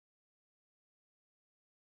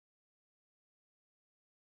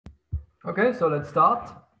Okay, so let's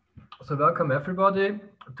start. So welcome everybody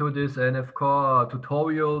to this NF Core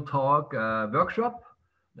tutorial talk workshop.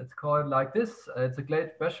 Let's call it like this. It's a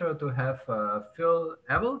great pleasure to have Phil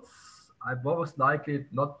Evans. I most likely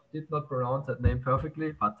did not pronounce that name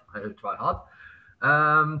perfectly, but I will try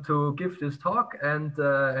hard to give this talk and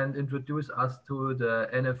introduce us to the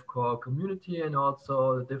NF Core community and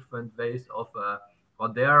also the different ways of or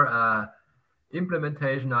their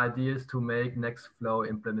implementation ideas to make Nextflow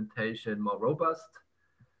implementation more robust.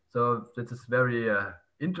 So this is very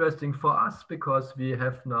interesting for us because we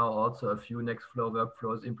have now also a few Nextflow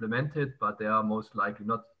workflows implemented, but they are most likely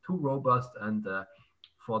not too robust. And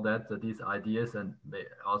for that, these ideas and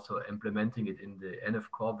also implementing it in the NF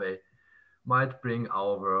Core way might bring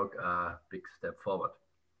our work a big step forward.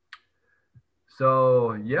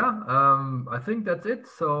 So yeah, I think that's it.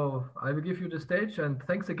 So I will give you the stage and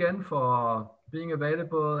thanks again for being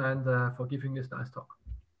available and for giving this nice talk.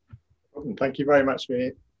 Thank you very much for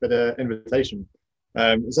the invitation.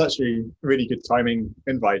 It's actually really good timing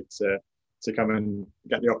invite to come and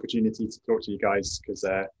get the opportunity to talk to you guys because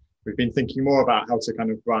we've been thinking more about how to kind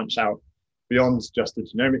of branch out beyond just the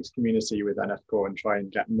genomics community with NF Core and try and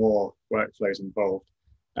get more workflows involved.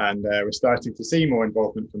 And we're starting to see more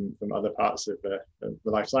involvement from other parts of the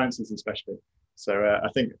life sciences especially. So I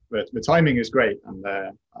think the timing is great, and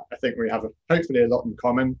I think we have hopefully a lot in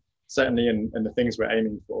common, certainly in the things we're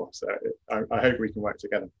aiming for. So I hope we can work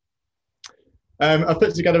together. I've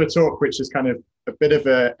put together a talk which is kind of a bit of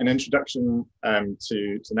an introduction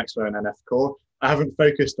to Nextflow and NF Core. I haven't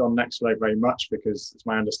focused on Nextflow very much because it's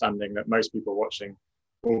my understanding that most people watching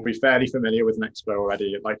will be fairly familiar with Nextflow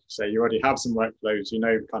already. Like you say, you already have some workflows, you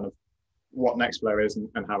know kind of what Nextflow is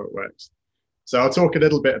and how it works. So I'll talk a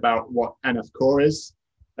little bit about what NF Core is,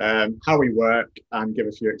 how we work, and give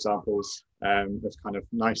a few examples of kind of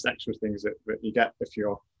nice extra things that you get if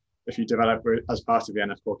you develop as part of the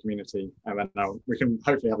NF Core community. And then we can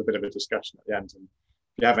hopefully have a bit of a discussion at the end. And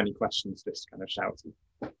if you have any questions, just kind of shout.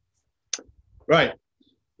 Right,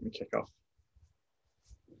 let me kick off.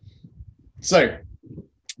 So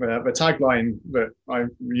the tagline that I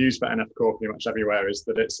use for NF Core pretty much everywhere is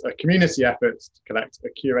that it's a community effort to collect a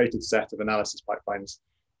curated set of analysis pipelines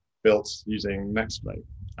built using Nextflow.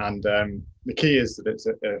 And the key is that it's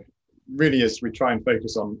really is we try and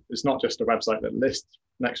focus on, it's not just a website that lists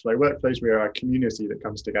Nextflow workflows, we are a community that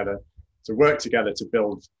comes together to work together to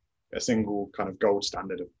build a single kind of gold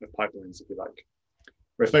standard of pipelines, if you like.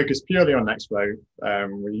 We're focused purely on Nextflow.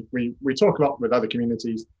 We talk a lot with other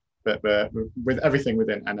communities, but with everything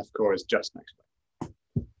within NF Core is just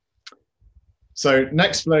Nextflow. So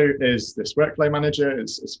Nextflow is this workflow manager.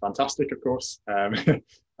 It's fantastic, of course,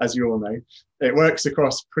 as you all know. It works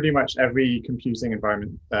across pretty much every computing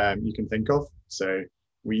environment you can think of. So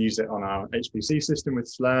we use it on our HPC system with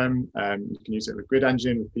Slurm. You can use it with Grid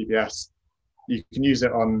Engine, with PBS. You can use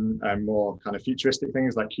it on more kind of futuristic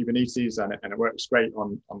things like Kubernetes, and it works great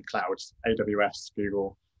on clouds, AWS,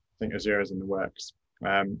 Google, I think Azure is in the works.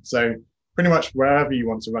 So pretty much wherever you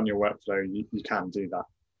want to run your workflow, you can do that.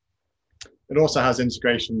 It also has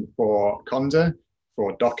integration for Conda,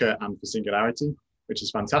 for Docker, and for Singularity, which is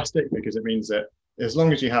fantastic because it means that as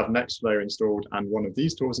long as you have Nextflow installed and one of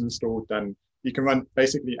these tools installed, then you can run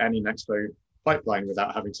basically any Nextflow pipeline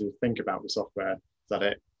without having to think about the software that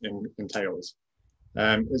it entails.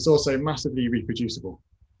 It's also massively reproducible.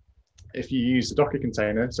 If you use a Docker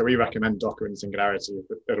container, so we recommend Docker and Singularity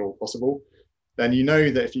if at all possible, then you know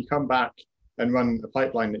that if you come back and run a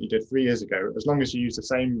pipeline that you did 3 years ago, as long as you use the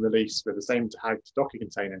same release with the same tagged Docker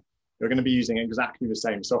container, you're going to be using exactly the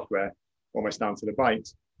same software, almost down to the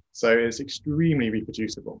byte. So it's extremely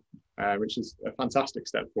reproducible, which is a fantastic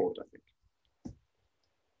step forward, I think.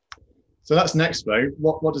 So that's Nextflow.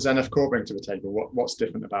 What does NF Core bring to the table? What's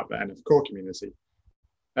different about the NF Core community?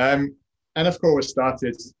 NF Core was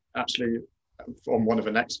started actually from one of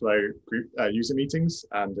the Nextflow group user meetings,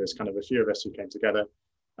 and there's kind of a few of us who came together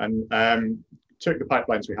and took the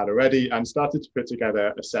pipelines we had already and started to put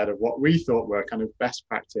together a set of what we thought were kind of best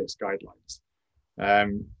practice guidelines.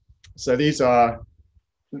 So these are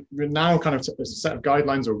now kind of a set of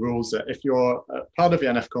guidelines or rules that if you're part of the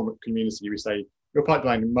NF Core community, we say your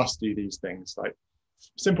pipeline must do these things, like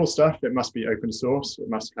simple stuff. It must be open source. It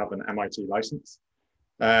must have an MIT license,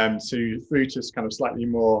 through to kind of slightly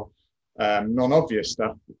more non-obvious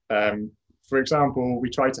stuff. For example, we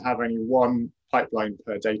try to have only one pipeline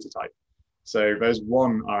per data type. So there's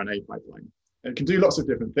one RNA pipeline. It can do lots of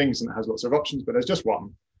different things and it has lots of options, but there's just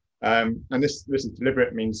one. And this is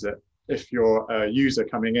deliberate, means that if you're a user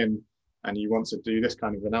coming in and you want to do this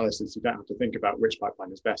kind of analysis, you don't have to think about which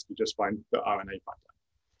pipeline is best. You just find the RNA pipeline.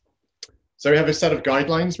 So we have a set of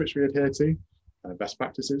guidelines which we adhere to, best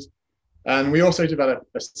practices. And we also develop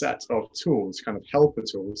a set of tools, kind of helper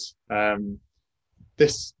tools.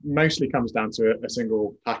 This mostly comes down to a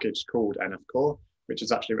single package called NFCore, which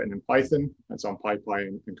is actually written in Python. It's on PyPy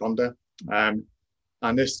and Conda.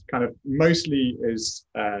 And this kind of mostly is,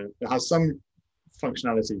 it has some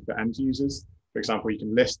functionality for end users. For example, you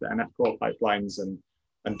can list the NFCore pipelines and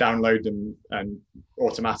download them and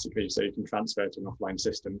automatically, so you can transfer to an offline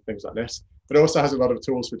system, things like this. But it also has a lot of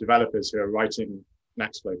tools for developers who are writing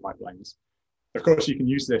Nextflow pipelines. Of course, you can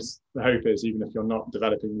use this, the hope is, even if you're not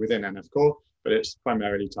developing within NFCore, but it's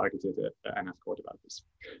primarily targeted at NFCore developers.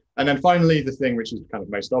 And then finally, the thing which is kind of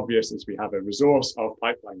most obvious is we have a resource of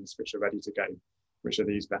pipelines which are ready to go, which are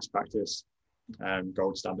these best practice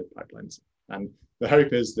gold standard pipelines. And the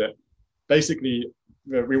hope is that basically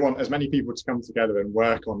we want as many people to come together and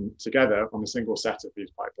work together on a single set of these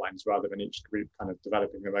pipelines, rather than each group kind of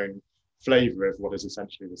developing their own flavor of what is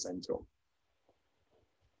essentially the same tool.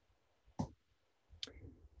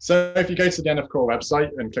 So if you go to the NFCore website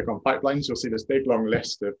and click on pipelines, you'll see this big long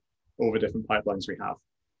list of all the different pipelines we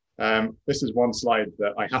have. This is one slide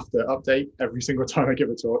that I have to update every single time I give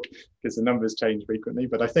a talk because the numbers change frequently.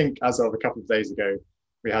 But I think as of a couple of days ago,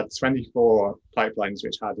 we had 24 pipelines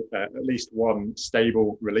which had at least one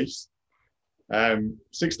stable release.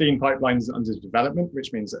 16 pipelines under development,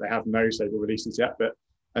 which means that they have no stable releases yet.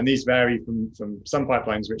 And these vary from some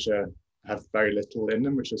pipelines which have very little in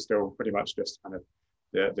them, which are still pretty much just kind of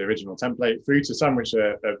the original template, through to some which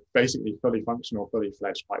are basically fully functional, fully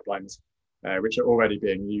fledged pipelines, which are already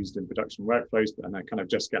being used in production workflows, and they're kind of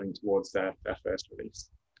just getting towards their first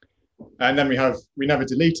release. And then we never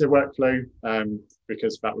delete a workflow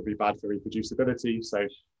because that would be bad for reproducibility. So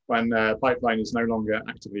when a pipeline is no longer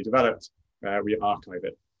actively developed, we archive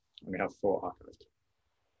it, and we have 4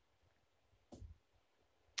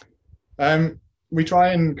 archived. We try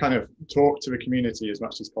and kind of talk to the community as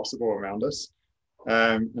much as possible around us.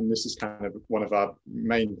 And this is kind of one of our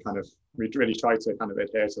main we really try to kind of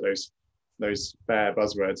adhere to those fair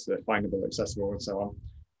buzzwords, the findable, accessible, and so on.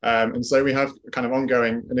 And so we have kind of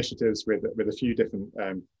ongoing initiatives with a few different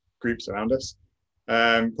groups around us.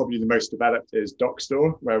 Probably the most developed is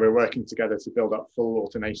DocStore, where we're working together to build up full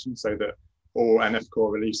automation so that all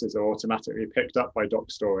NFCore releases are automatically picked up by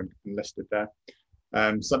DocStore and listed there.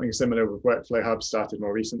 Something similar with Workflow Hub started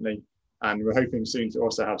more recently, and we're hoping soon to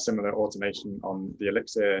also have similar automation on the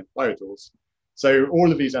ELIXIR biotools. So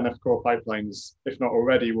all of these NFCore pipelines, if not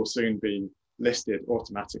already, will soon be listed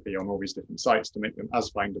automatically on all these different sites to make them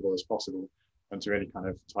as findable as possible and to really kind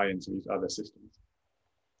of tie into these other systems.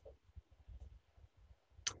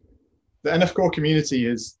 The NFCore community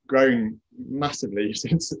has grown massively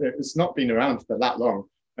since it's not been around for that long.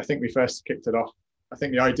 I think we first kicked it off. I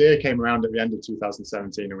think the idea came around at the end of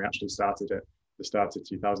 2017 and we actually started it the start of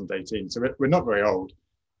 2018. So we're not very old.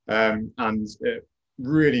 And it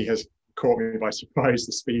really has caught me by surprise,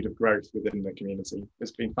 the speed of growth within the community.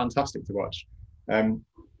 It's been fantastic to watch.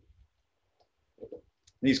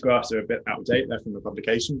 These graphs are a bit out of date, they're from the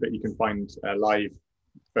publication, but you can find live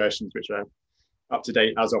versions which are up to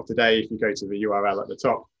date as of today if you go to the URL at the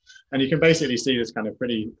top. And you can basically see this kind of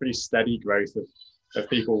pretty steady growth of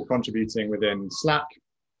people contributing within Slack,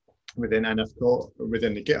 within NFCore,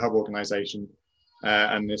 within the GitHub organization,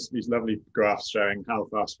 and these lovely graphs showing how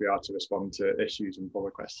fast we are to respond to issues and pull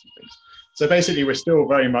requests and things. So basically, we're still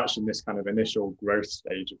very much in this kind of initial growth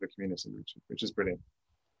stage of the community, which is brilliant.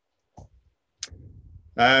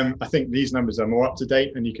 I think these numbers are more up to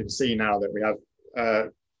date, and you can see now that we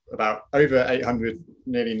have about over 800,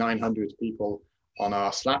 nearly 900 people on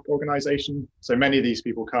our Slack organization. So many of these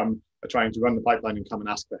people are trying to run the pipeline and come and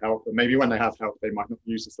ask for help, but maybe when they have help, they might not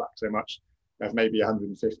use the Slack so much. We have maybe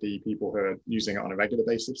 150 people who are using it on a regular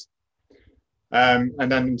basis. And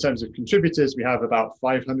then in terms of contributors, we have about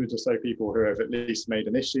 500 or so people who have at least made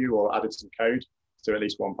an issue or added some code to at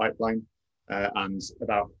least one pipeline. And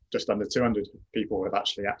about just under 200 people who have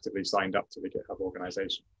actually actively signed up to the GitHub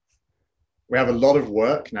organization. We have a lot of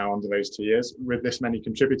work now under those 2 years. With this many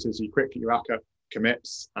contributors, you quickly rack up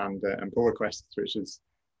commits and pull requests, which is,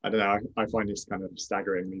 I don't know, I find this kind of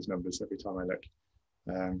staggering, these numbers, every time I look.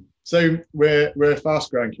 So we're a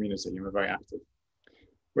fast growing community and we're very active.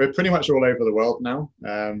 We're pretty much all over the world now.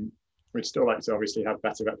 We'd still like to obviously have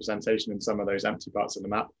better representation in some of those empty parts of the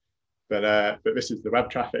map, but this is the web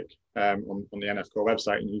traffic on the NFCore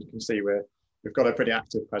website, and you can see we've got a pretty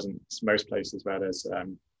active presence most places where there's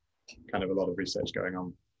kind of a lot of research going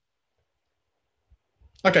on.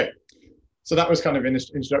 Okay, so that was kind of an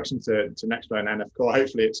introduction to Nextflow and NFCore.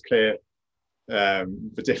 Hopefully it's clear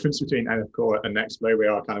the difference between NFCore and Nextflow. We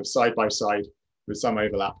are kind of side by side with some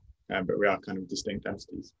overlap. but we are kind of distinct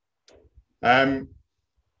entities.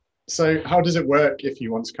 So how does it work if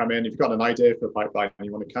you want to come in? If you've got an idea for a pipeline and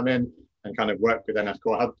you want to come in and kind of work with NF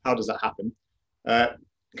Core, how does that happen?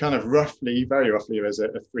 Kind of roughly, very roughly, there's a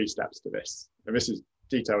 3 steps to this. And this is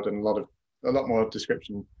detailed in a lot more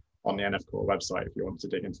description on the NF Core website if you want to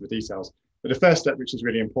dig into the details. But the first step, which is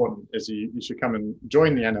really important, is you should come and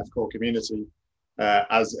join the NF Core community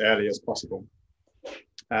as early as possible.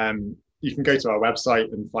 You can go to our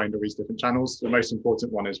website and find all these different channels. The most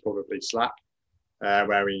important one is probably Slack,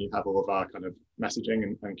 where we have all of our kind of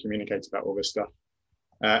messaging and communicate about all this stuff.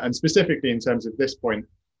 And specifically in terms of this point,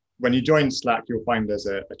 when you join Slack, you'll find there's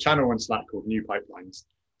a channel on Slack called New Pipelines.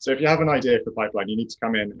 So if you have an idea for a pipeline, you need to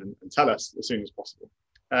come in and tell us as soon as possible.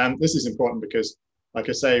 This is important because, like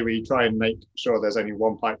I say, we try and make sure there's only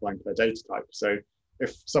one pipeline per data type. So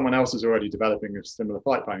if someone else is already developing a similar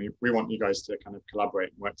pipeline, we want you guys to kind of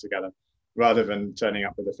collaborate and work together rather than turning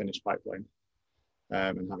up with a finished pipeline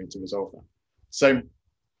and having to resolve that. So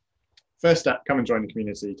first step, come and join the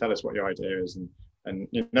community, tell us what your idea is, and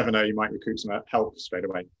you never know, you might recruit some help straight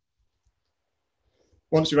away.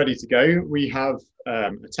 Once you're ready to go, we have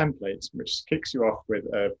a template which kicks you off with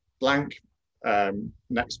a blank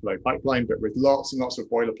Nextflow pipeline, but with lots and lots of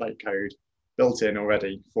boilerplate code built in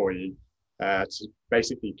already for you to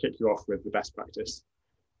basically kick you off with the best practice.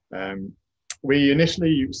 We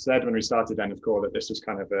initially said when we started NF Core that this was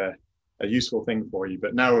kind of a useful thing for you,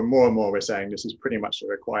 but now more and more we're saying this is pretty much a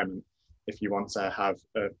requirement if you want to have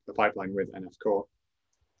a pipeline with NF Core.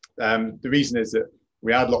 The reason is that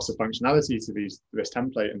we add lots of functionality to this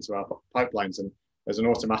template into our pipelines, and there's an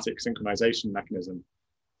automatic synchronization mechanism.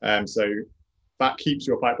 So that keeps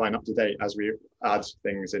your pipeline up to date as we add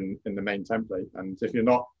things in the main template. And if you're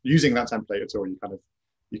not using that template at all,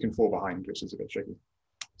 you can fall behind, which is a bit tricky.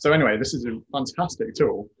 So anyway, this is a fantastic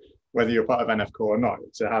tool, whether you're part of NF Core or not,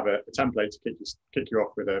 to have a template to kick you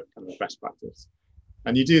off with a kind of best practice.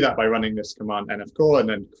 And you do that by running this command NF Core and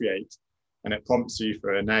then create, and it prompts you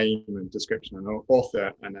for a name and description and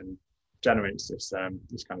author, and then generates this kind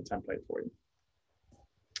of template for you.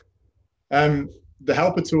 The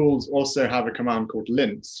helper tools also have a command called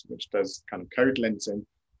lints, which does kind of code linting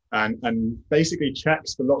and basically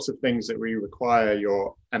checks for lots of things that we require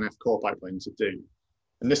your NF Core pipeline to do.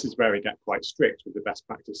 And this is where we get quite strict with the best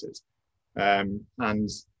practices. And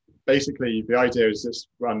basically the idea is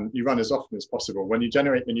you run as often as possible. When you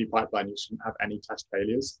generate a new pipeline, you shouldn't have any test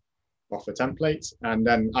failures off a template. And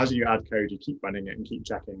then as you add code, you keep running it and keep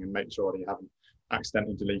checking and make sure that you haven't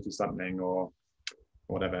accidentally deleted something or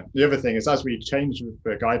whatever. The other thing is, as we change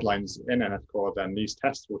the guidelines in NF Core, then these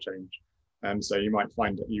tests will change. So you might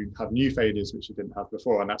find that you have new failures which you didn't have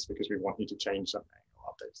before, and that's because we want you to change something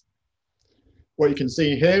or update. What you can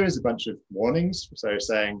see here is a bunch of warnings. So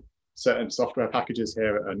saying certain software packages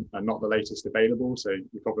here are not the latest available, so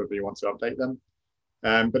you probably want to update them.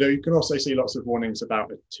 But you can also see lots of warnings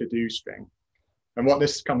about a to-do string. And what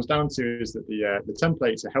this comes down to is that the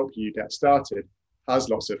template to help you get started has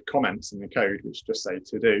lots of comments in the code which just say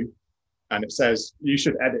to do, and it says you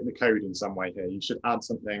should edit the code in some way here. You should add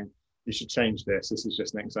something. You should change this. This is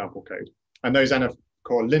just an example code. And those NF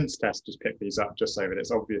Core lints tests just pick these up just so that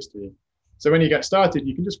it's obvious to you. So when you get started,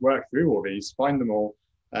 you can just work through all these, find them all,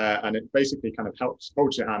 and it basically kind of helps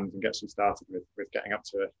hold your hand and gets you started with getting up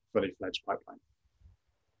to a fully fledged pipeline.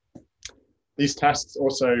 These tests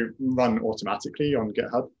also run automatically on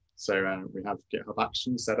GitHub. So we have GitHub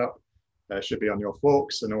Actions set up. Should be on your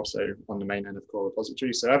forks and also on the main NF Core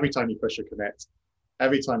repository. So every time you push a commit,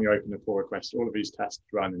 every time you open a pull request, all of these tests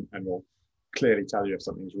run and will clearly tell you if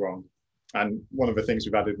something's wrong. And one of the things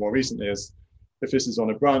we've added more recently is if this is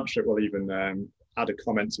on a branch, it will even add a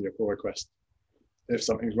comment to your pull request if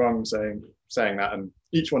something's wrong, saying that. And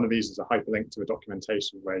each one of these is a hyperlink to a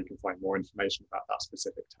documentation where you can find more information about that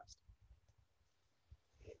specific test.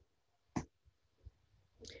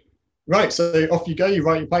 Right, so off you go, you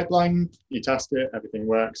write your pipeline, you test it, everything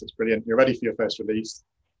works, it's brilliant, you're ready for your first release.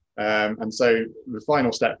 And so the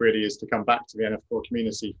final step really is to come back to the NF Core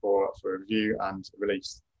community for a review and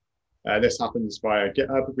release. This happens via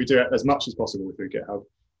GitHub. We do it as much as possible through GitHub.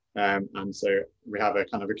 And so we have a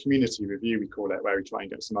kind of a community review, we call it, where we try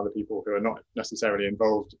and get some other people who are not necessarily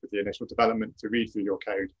involved with the initial development to read through your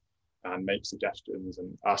code and make suggestions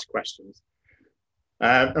and ask questions.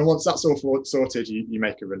 And once that's all sorted, you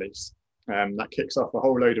make a release. That kicks off a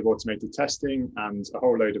whole load of automated testing and a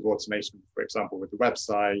whole load of automation, for example, with the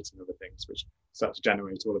website and other things, which start to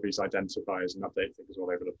generate all of these identifiers and update things all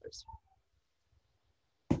over the place.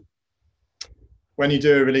 When you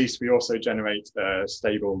do a release, we also generate a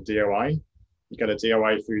stable DOI. You get a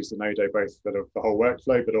DOI through Zenodo, both for the whole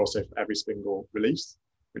workflow, but also for every single release.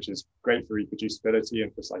 which is great for reproducibility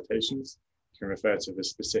and for citations. You can refer to the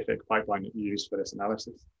specific pipeline that you use for this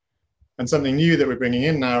analysis. And something new that we're bringing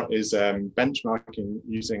in now is benchmarking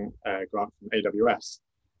using a grant from AWS.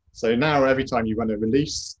 So now every time you run a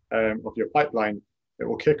release of your pipeline, it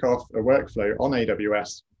will kick off a workflow on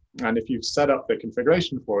AWS. And if you've set up the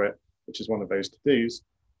configuration for it, which is one of those to-dos,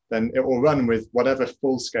 then it will run with whatever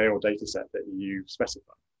full-scale data set that you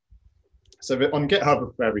specify. So on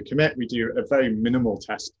GitHub, for every commit, we do a very minimal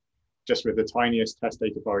test, just with the tiniest test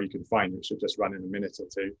data bar you can find, which should just run in a minute or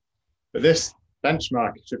two. But this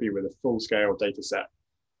benchmark should be with a full-scale data set.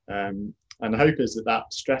 And the hope is that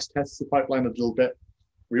that stress tests the pipeline a little bit.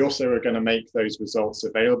 We also are going to make those results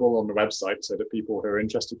available on the website so that people who are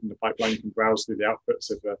interested in the pipeline can browse through the outputs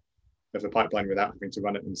of the pipeline without having to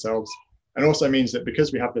run it themselves. And also means that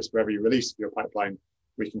because we have this for every release of your pipeline,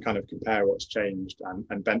 we can kind of compare what's changed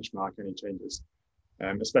and benchmark any changes,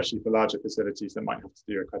 especially for larger facilities that might have to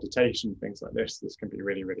do accreditation, things like this. This can be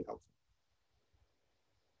really, really helpful.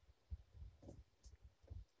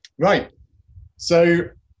 Right. So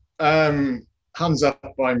hands up,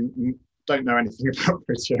 I don't know anything about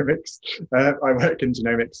proteomics. I work in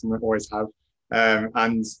genomics and I always have.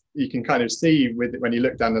 And you can kind of see when you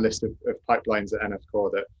look down the list of pipelines at NF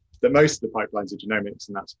Core that most of the pipelines are genomics,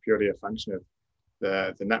 and that's purely a function of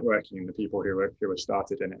the networking and the people who were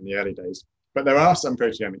started in it in the early days. But there are some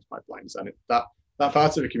proteomics pipelines, and that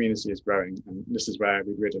part of the community is growing, and this is where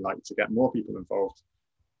we'd really like to get more people involved.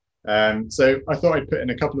 So I thought I'd put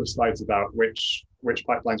in a couple of slides about which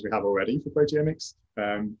pipelines we have already for proteomics.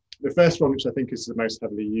 The first one, which I think is the most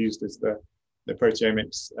heavily used, is the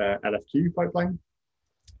proteomics LFQ pipeline.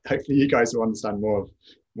 Hopefully you guys will understand more of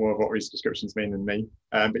what these descriptions mean than me,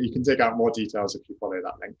 but you can dig out more details if you follow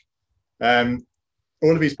that link.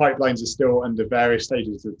 All of these pipelines are still under various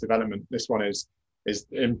stages of development. This one is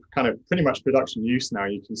in kind of pretty much production use now.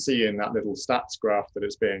 You can see in that little stats graph that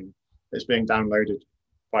it's being downloaded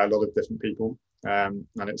by a lot of different people, and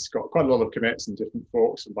it's got quite a lot of commits and different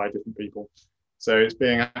forks and by different people. So it's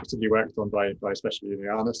being actively worked on by especially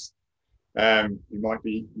Julianus. You might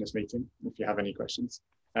be in this meeting if you have any questions.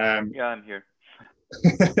 Yeah, I'm here.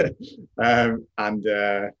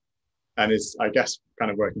 And is, I guess, kind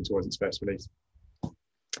of working towards its first release.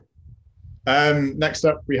 Next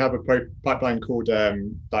up, we have a pipeline called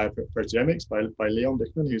Proteomics by Leon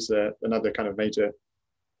Dickman, who's another kind of major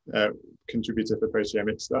contributor for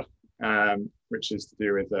proteomics stuff, which is to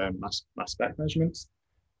do with mass spec measurements.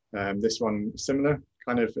 This one similar,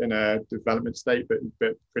 kind of in a development state, but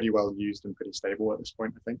pretty well used and pretty stable at this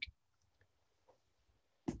point, I think.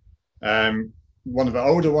 One of the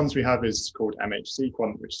older ones we have is called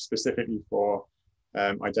MHC-Quant, which is specifically for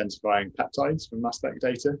identifying peptides from mass spec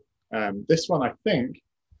data. This one, I think,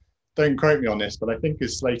 don't quote me on this, but I think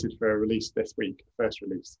is slated for a release this week, first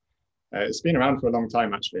release. It's been around for a long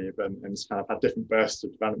time, actually, and it's kind of had different bursts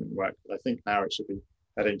of development work, but I think now it should be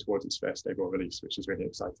heading towards its first stable release, which is really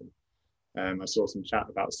exciting. I saw some chat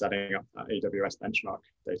about setting up AWS benchmark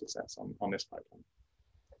data sets on this pipeline.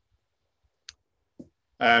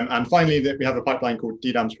 And finally, we have a pipeline called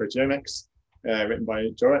DDAMS Proteomics, written by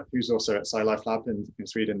Joret, who's also at SciLife Lab in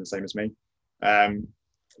Sweden, the same as me.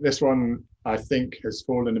 This one, I think, has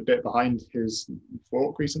fallen a bit behind his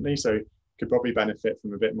fork recently, so could probably benefit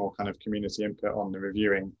from a bit more kind of community input on the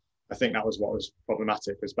reviewing. I think that was what was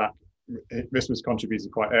problematic, was this was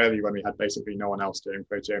contributed quite early when we had basically no one else doing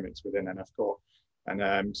proteomics within NF Core,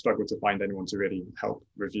 and struggled to find anyone to really help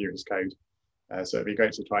review his code. So it'd be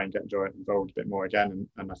great to try and get Joret involved a bit more again.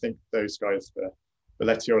 And I think those guys, the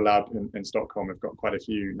Letio Lab in Stockholm, have got quite a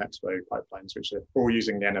few Nextflow pipelines, which are all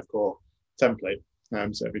using the NF Core template.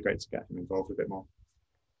 So it'd be great to get him involved a bit more.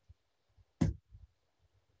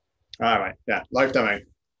 All right, yeah, live demo.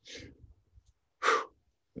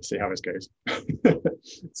 Let's see how this goes.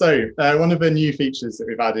 So one of the new features that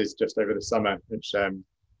we've added just over the summer, which I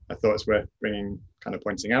thought it's worth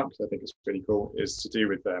pointing out, because I think it's pretty cool, is to do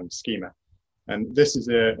with schema. And this is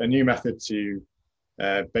a new method to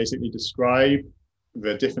basically describe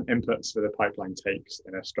the different inputs that the pipeline takes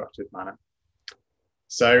in a structured manner.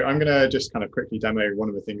 So I'm going to just kind of quickly demo one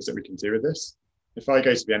of the things that we can do with this. If I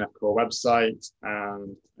go to the NF Core website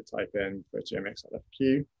and I type in proteomics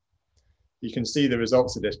LFQ, you can see the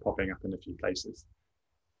results of this popping up in a few places.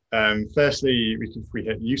 Firstly, we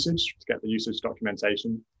hit usage to get the usage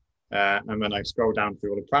documentation. And when I scroll down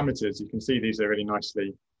through all the parameters, you can see these are really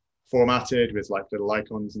nicely formatted with like little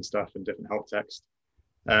icons and stuff and different help text.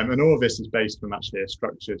 And all of this is based from actually a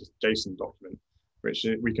structured JSON document, which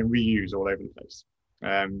we can reuse all over the place.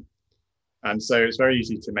 And so it's very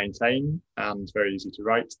easy to maintain and very easy to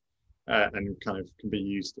write. and kind of can be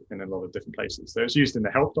used in a lot of different places. So it's used in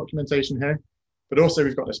the help documentation here, but also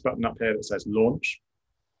we've got this button up here that says launch.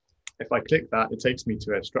 If I click that, it takes me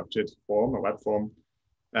to a structured form, a web form,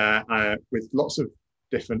 with lots of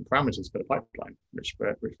different parameters for the pipeline, which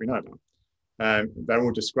we know about. They're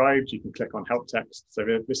all described. You can click on help text. So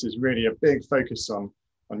this is really a big focus on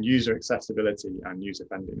user accessibility and user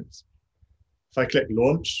friendliness. If I click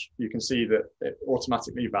launch, you can see that it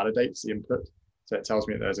automatically validates the input. So it tells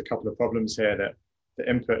me that there's a couple of problems here, that the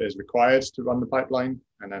input is required to run the pipeline,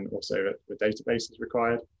 and then also that the database is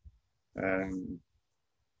required.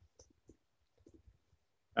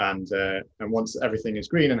 And once everything is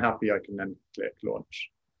green and happy, I can then click launch.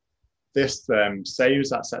 This saves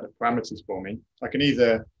that set of parameters for me. I can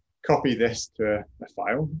either copy this to a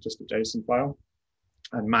file, just a JSON file,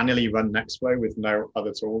 and manually run Nextflow with no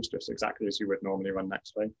other tools, just exactly as you would normally run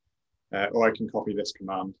Nextflow. Or I can copy this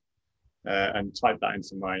command and type that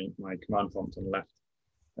into my command prompt on the left.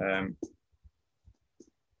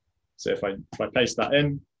 So if I paste that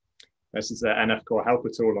in, this is the NF Core helper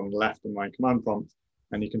tool on the left in my command prompt,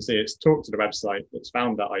 and you can see it's talked to the website, it's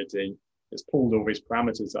found that ID, it's pulled all these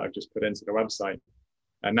parameters that I've just put into the website,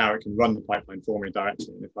 and now it can run the pipeline for me directly.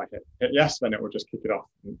 And if I hit yes, then it will just kick it off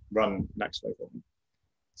and run Nextflow for me.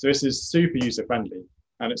 So this is super user friendly,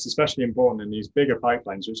 and it's especially important in these bigger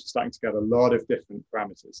pipelines, which are starting to get a lot of different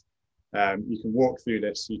parameters. You can walk through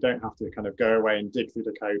this. You don't have to kind of go away and dig through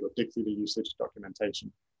the code or dig through the usage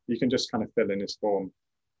documentation. You can just kind of fill in this form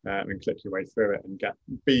and click your way through it and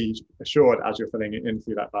be assured as you're filling it in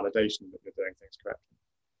through that validation that you're doing things correctly.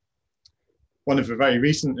 One of the very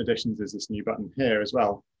recent additions is this new button here as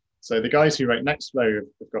well. So the guys who wrote Nextflow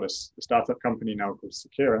have got a startup company now called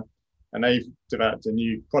Secura, and they've developed a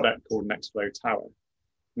new product called Nextflow Tower.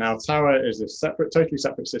 Now, Tower is a totally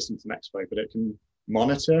separate system to Nextflow, but it can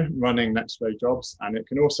monitor running Nextflow jobs, and it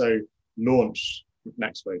can also launch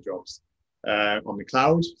Nextflow jobs on the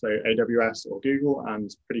cloud, so AWS or Google,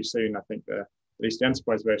 and pretty soon I think at least the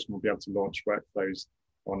enterprise version will be able to launch workflows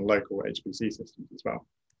on local HPC systems as well.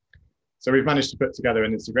 So we've managed to put together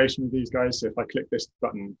an integration with these guys. So if I click this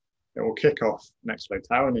button, it will kick off Nextflow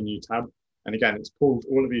Tower in a new tab. And again, it's pulled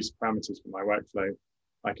all of these parameters from my workflow.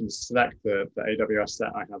 I can select the AWS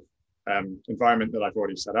set I have environment that I've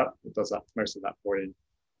already set up. It does that, most of that for you.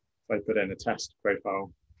 If I put in a test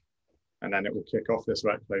profile, and then it will kick off this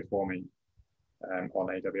workflow for me on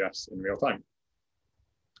AWS in real time,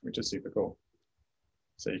 which is super cool.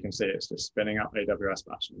 So you can see it's just spinning up AWS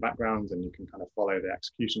batch in the background, and you can kind of follow the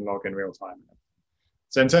execution log in real time.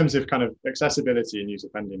 So in terms of kind of accessibility and user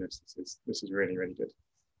friendliness, this is really, really good.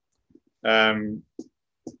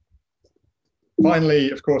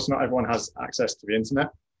 Finally, of course, not everyone has access to the internet,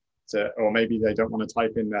 or maybe they don't want to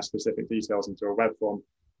type in their specific details into a web form.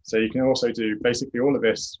 So you can also do basically all of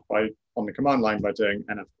this on the command line by doing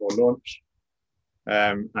NF Core launch,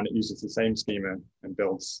 and it uses the same schema and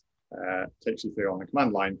builds, takes you through on the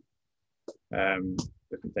command line,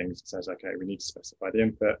 different things. It says, okay, we need to specify the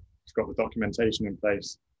input. It's got the documentation in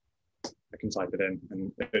place. I can type it in,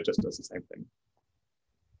 and it just does the same thing.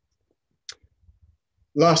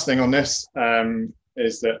 Last thing on this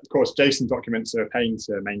is that, of course, JSON documents are a pain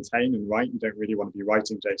to maintain and write. You don't really want to be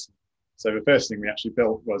writing JSON. So the first thing we actually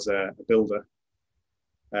built was a builder.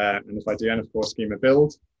 And if I do NF Core schema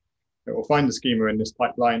build, it will find the schema in this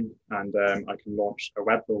pipeline, and I can launch a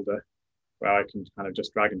web builder where I can kind of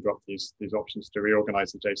just drag and drop these options to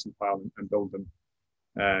reorganize the JSON file and build them.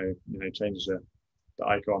 Change the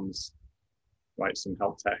icons, write some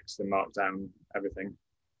help text and markdown, everything.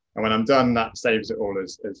 And when I'm done, that saves it all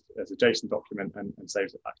as a JSON document and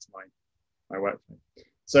saves it back to my workflow.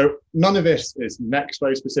 So none of this is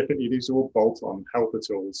Nextflow specifically. These are all bolt-on helper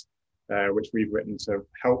tools, which we've written to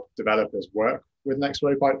help developers work with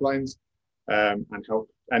Nextflow pipelines and help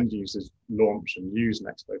end users launch and use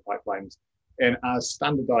Nextflow pipelines in as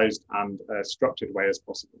standardized and structured way as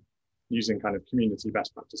possible, using kind of community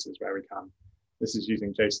best practices where we can. This is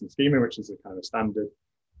using JSON schema, which is a kind of standard.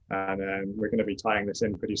 And we're going to be tying this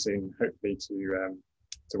in pretty soon, hopefully to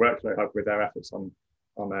Workflow Hub with their efforts on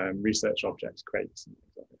research objects, crates, and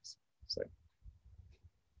things like this. So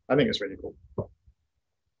I think it's really cool.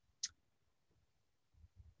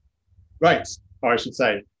 Right, or I should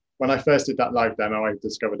say, when I first did that live demo, I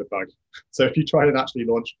discovered a bug. So if you try and actually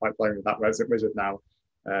launch a pipeline with that wizard now,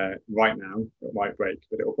 right now, it might break,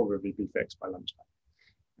 but it will probably be fixed by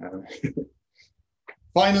lunchtime.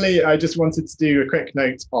 Finally, I just wanted to do a quick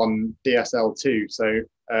note on DSL2. So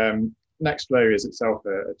Nextflow is itself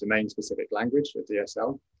a domain-specific language for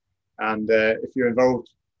DSL. And if you're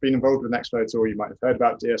been involved with Nextflow at all, you might have heard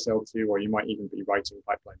about DSL2, or you might even be writing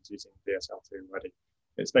pipelines using DSL2 already.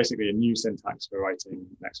 It's basically a new syntax for writing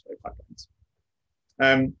Nextflow pipelines.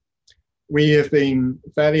 We have been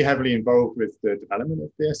fairly heavily involved with the development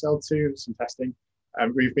of DSL2, some testing.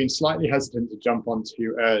 We've been slightly hesitant to jump on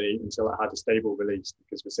too early until it had a stable release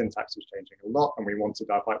because the syntax was changing a lot and we wanted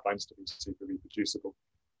our pipelines to be super reproducible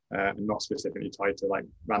and not specifically tied to like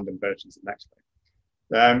random versions of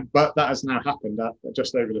Nextflow. But that has now happened.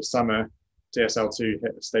 Just over the summer, DSL2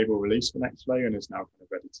 hit a stable release for Nextflow and is now kind of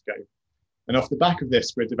ready to go. And off the back of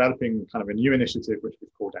this, we're developing kind of a new initiative, which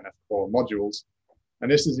we've called NF4 modules. And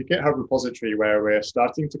this is a GitHub repository where we're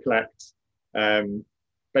starting to collect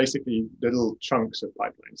basically little chunks of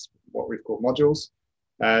pipelines, what we've called modules.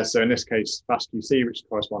 So in this case, FastQC, which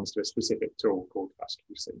corresponds to a specific tool called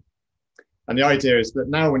FastQC. And the idea is that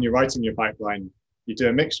now when you're writing your pipeline, you do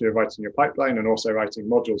a mixture of writing your pipeline and also writing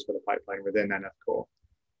modules for the pipeline within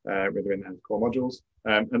NF4, within NF4 modules.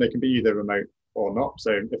 And they can be either remote or not.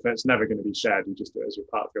 So if it's never going to be shared, you just do it as a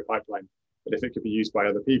part of your pipeline. But if it could be used by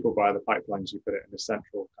other people, by other pipelines, you put it in a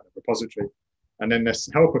central kind of repository. And then this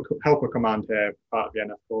helper command here, part of the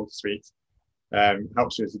NF4 suite,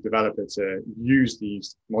 helps you as a developer to use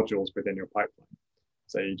these modules within your pipeline.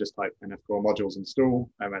 So you just type NF4 modules install,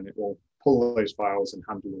 and then it will pull those files and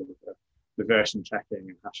handle all of the version checking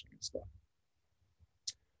and hashing and stuff.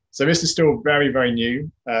 So this is still very, very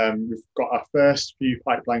new. We've got our first few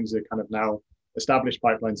pipelines are kind of now established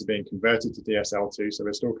pipelines are being converted to DSL2. So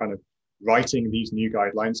we're still kind of writing these new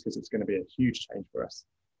guidelines because it's going to be a huge change for us.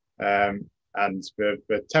 And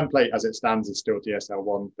the template as it stands is still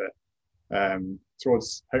DSL1, but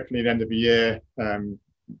towards hopefully the end of the year,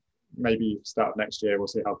 maybe start of next year, we'll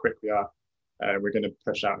see how quick we are. We're going to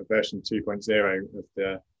push out a version 2.0 of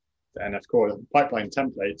the NF Core pipeline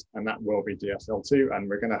template, and that will be DSL2. And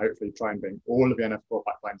we're going to hopefully try and bring all of the NF Core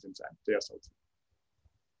pipelines into DSL2.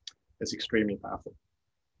 It's extremely powerful.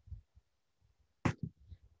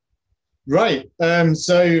 Right,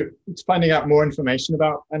 so finding out more information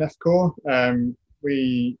about NF Core,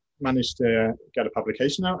 we managed to get a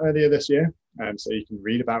publication out earlier this year, so you can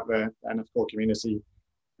read about the NF Core community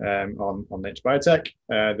on Nature Biotech.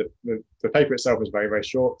 The paper itself was very, very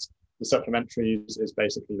short. The supplementaries is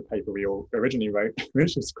basically the paper we all originally wrote,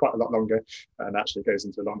 which is quite a lot longer and actually goes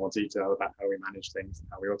into a lot more detail about how we manage things and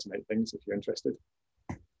how we automate things if you're interested.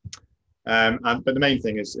 But the main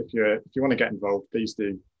thing is if you want to get involved, please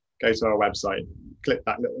do go to our website, click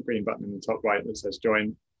that little green button in the top right that says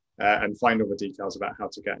join, and find all the details about how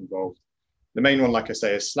to get involved. The main one, like I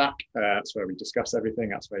say, is Slack. That's where we discuss everything.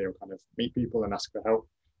 That's where you'll kind of meet people and ask for help.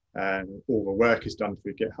 All the work is done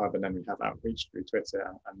through GitHub, and then we have outreach through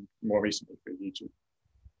Twitter and more recently through YouTube.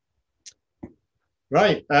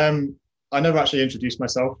 Right, I never actually introduced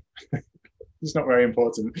myself. It's not very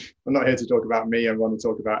important. I'm not here to talk about me. I want to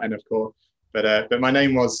talk about NF Core. But my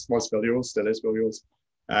name was Phil Yules, still is Phil Yules.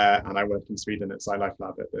 And I work in Sweden at SciLife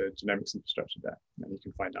Lab at the genomics infrastructure there. And you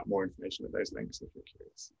can find out more information at those links if you're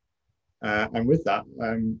curious. And with that,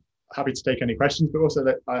 I'm happy to take any questions, but also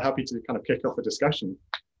I'm happy to kind of kick off a discussion,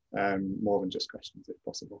 more than just questions if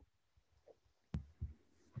possible.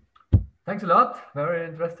 Thanks a lot. Very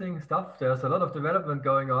interesting stuff. There's a lot of development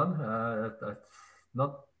going on. That's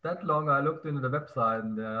not that long. I looked into the website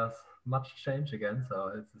and there's much change again.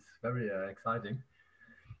 So it's very exciting,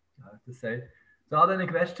 I have to say. So are there any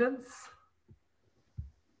questions?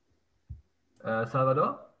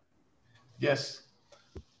 Salvador? Yes.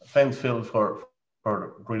 Thanks, Phil, for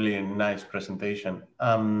really nice presentation.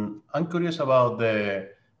 I'm curious about the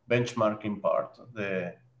benchmarking part,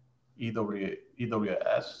 the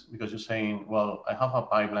EWS, because you're saying, well, I have a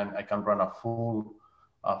pipeline, I can run a full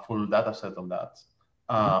data set on that.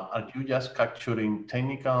 Are you just capturing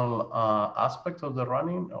technical aspects of the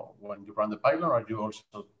running or when you run the pipeline, or are you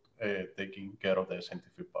also taking care of the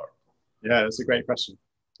scientific part? Yeah, that's a great question.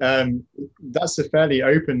 That's a fairly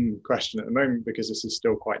open question at the moment because this is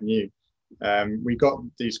still quite new. We got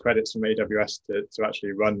these credits from AWS to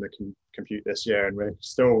actually run the compute this year, and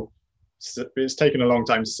it's taken a long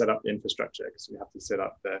time to set up the infrastructure because we have to set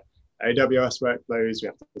up the AWS workflows, we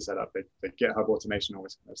have to set up the GitHub automation, all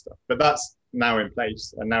this kind of stuff. But that's now in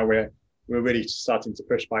place, and now we're really starting to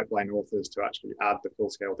push pipeline authors to actually add the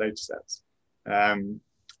full-scale data sets.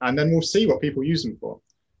 And then we'll see what people use them for.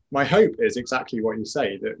 My hope is exactly what you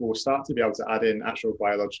say, that we'll start to be able to add in actual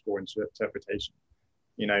biological interpretation.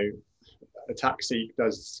 You know, AttackSeek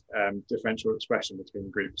does differential expression between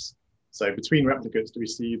groups. So between replicates, do we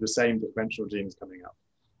see the same differential genes coming up?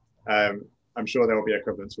 I'm sure there will be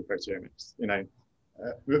equivalents for proteomics. You know,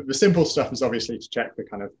 the simple stuff is obviously to check the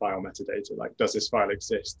kind of file metadata, like does this file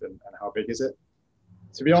exist and how big is it?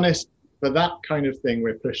 To be honest, for that kind of thing,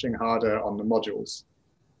 we're pushing harder on the modules.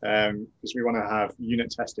 because we want to have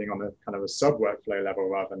unit testing on a kind of a sub workflow level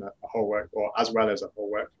rather than a whole work, or as well as a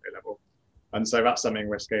whole workflow level. And so that's something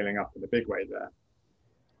we're scaling up in a big way there.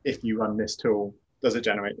 If you run this tool, does it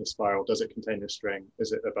generate this file? Does it contain this string?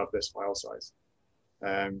 Is it above this file size?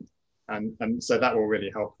 And so that will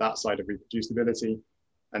really help that side of reproducibility.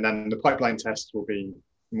 And then the pipeline tests will be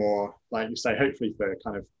more, like you say, hopefully for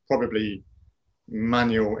kind of probably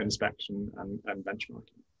manual inspection and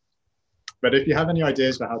benchmarking. But if you have any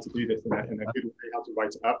ideas for how to do this in a good way, how to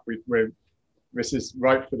write it up, this is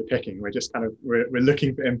ripe for the picking. We're just kind of, we're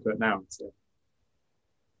looking for input now. So.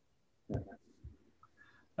 Yeah.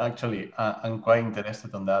 Actually, I'm quite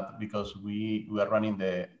interested on that because we are running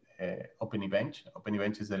the OpenEbench.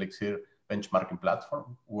 OpenEbench is the ELIXIR benchmarking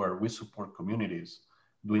platform where we support communities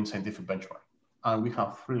doing scientific benchmark. And we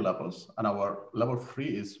have 3 levels. And our level 3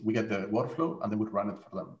 is we get the workflow and then we run it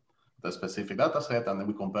for them, the specific data set, and then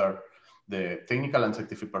we compare the technical and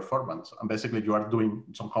scientific performance. And basically you are doing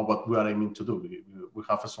somehow what we are aiming to do. We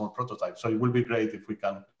have a small prototype. So it will be great if we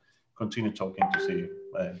can continue talking to see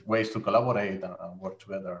ways to collaborate and work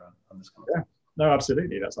together and this kind of thing. No,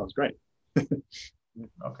 absolutely. That sounds great.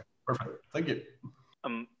 Okay, perfect. Thank you. A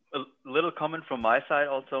little comment from my side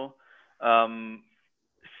also.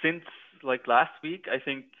 Since like last week, I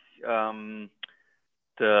think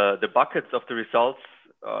the buckets of the results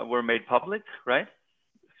were made public, right,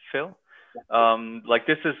 Phil? Like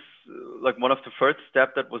this is like one of the first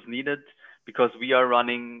steps that was needed because we are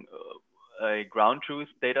running a ground truth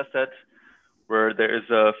data set where there is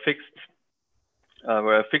a fixed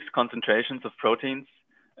concentrations of proteins.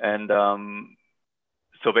 And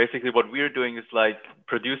so basically what we're doing is like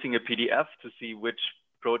producing a PDF to see which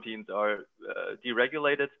proteins are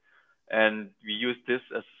deregulated. And we use this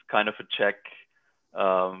as kind of a check,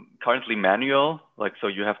 currently manual, like, so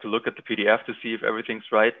you have to look at the PDF to see if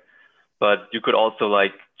everything's right. But you could also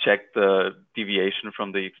like check the deviation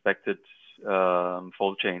from the expected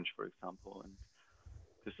fold change, for example. And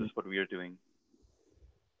this is what we are doing.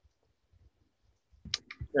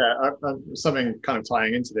 Yeah, something kind of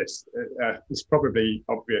tying into this. It's probably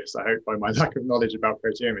obvious, I hope, by my lack of knowledge about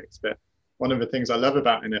proteomics. But one of the things I love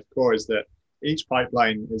about NF Core is that each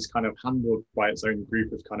pipeline is kind of handled by its own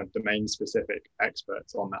group of kind of domain-specific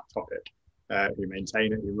experts on that topic, who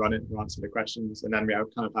maintain it, who run it, who answer the questions, and then we have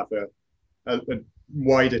a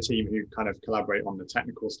wider team who kind of collaborate on the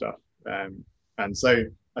technical stuff. And so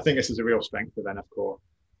I think this is a real strength of NF Core,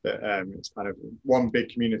 that it's kind of one big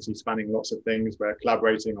community spanning lots of things. We're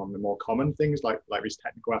collaborating on the more common things like these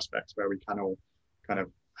technical aspects where we can all kind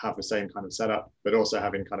of have the same kind of setup, but also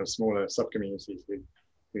having kind of smaller sub-communities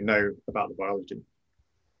who know about the biology.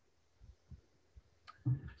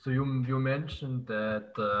 So you mentioned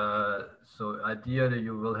that so ideally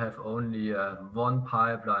you will have only one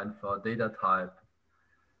pipeline for data type.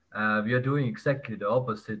 We are doing exactly the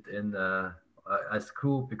opposite in as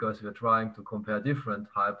group, because we're trying to compare different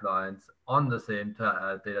pipelines on the same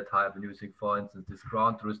data type and using, for instance, this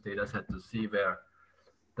ground truth data set to see where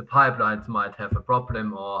the pipelines might have a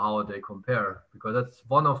problem or how they compare, because that's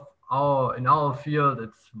one of in our field,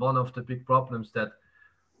 it's one of the big problems that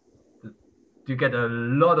you get a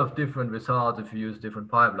lot of different results if you use different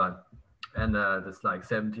pipeline, and that's like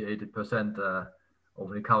 70–80% of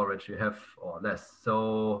the coverage you have or less.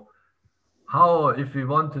 So how, if we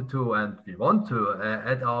wanted to, and we want to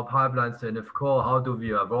add our pipelines to NF Core, how do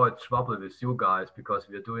we avoid trouble with you guys? Because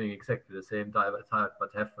we are doing exactly the same type, but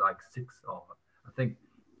have like 6 or I think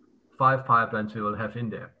 5 pipelines we will have in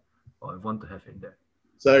there, or want to have in there.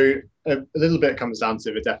 So a little bit comes down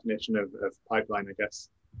to the definition of pipeline, I guess.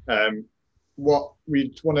 What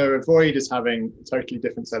we want to avoid is having a totally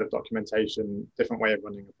different set of documentation, different way of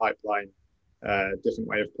running a pipeline, different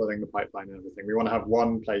way of pulling the pipeline and everything. We want to have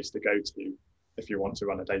one place to go to if you want to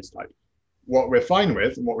run a data type. What we're fine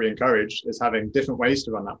with and what we encourage is having different ways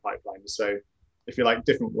to run that pipeline. So if you like,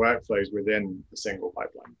 different workflows within a single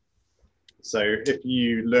pipeline. So if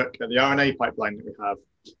you look at the RNA pipeline that we have,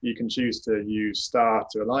 you can choose to use star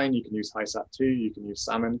to align, you can use HiSat2, you can use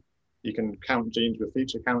salmon, you can count genes with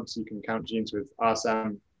feature counts, you can count genes with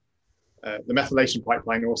RSAM. The methylation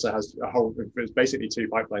pipeline also has it's basically 2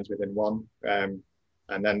 pipelines within one.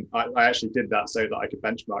 And then I actually did that so that I could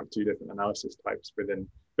benchmark 2 different analysis types within,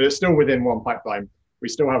 but it's still within one pipeline. We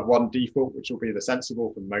still have one default, which will be the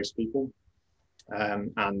sensible for most people.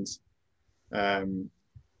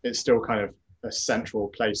 It's still kind of a central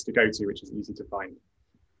place to go to, which is easy to find.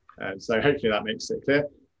 So hopefully that makes it clear.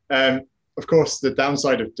 Of course, the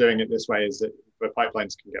downside of doing it this way is that the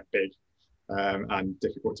pipelines can get big and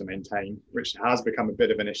difficult to maintain, which has become a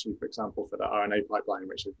bit of an issue, for example, for the RNA pipeline,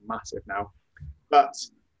 which is massive now. But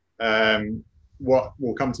what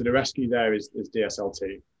will come to the rescue there is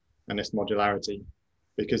DSL2 and this modularity,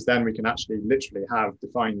 because then we can actually literally have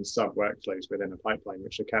defined sub workflows within a pipeline,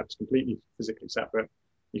 which are kept completely physically separate.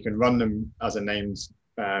 You can run them as a named,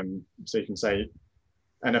 so you can say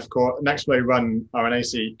Nextflow run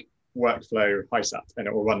RNA-seq workflow HiSat, and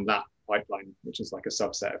it will run that pipeline, which is like a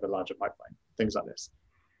subset of a larger pipeline, things like this.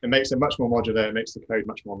 It makes it much more modular, it makes the code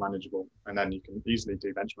much more manageable, and then you can easily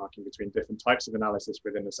do benchmarking between different types of analysis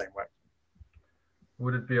within the same workflow.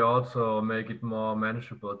 Would it be also make it more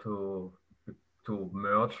manageable to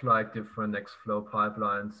merge like different Nextflow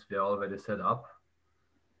pipelines we are already set up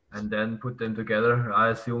and then put them together? I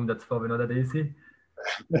assume that's probably not that easy.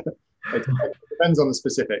 It depends on the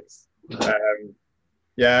specifics.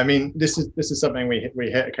 Yeah, I mean, this is something we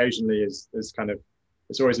hit occasionally. Is kind of,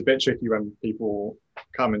 it's always a bit tricky when people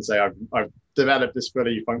come and say, I've developed this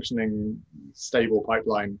fully functioning, stable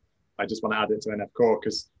pipeline. I just want to add it to NF Core,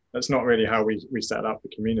 because that's not really how we set up the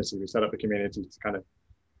community. We set up the community to kind of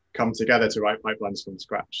come together to write pipelines from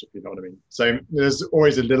scratch, if you know what I mean. So there's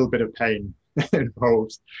always a little bit of pain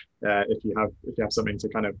involved if you have something to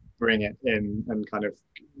kind of bring it in and kind of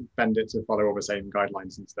bend it to follow all the same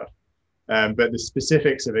guidelines and stuff. But the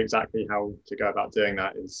specifics of exactly how to go about doing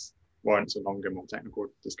that warrants a longer, more technical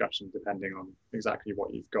discussion, depending on exactly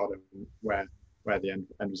what you've got and where the end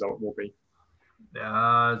result will be.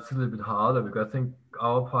 Yeah, it's a little bit harder because I think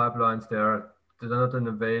our pipelines, they're not in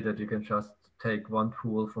a way that you can just take one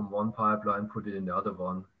tool from one pipeline, put it in the other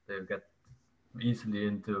one. They get easily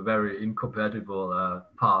into very incompatible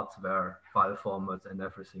parts where file formats and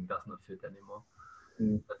everything does not fit anymore.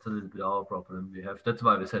 That's a little bit our problem we have. That's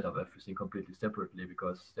why we set up everything completely separately,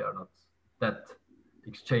 because they are not that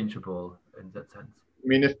exchangeable in that sense. I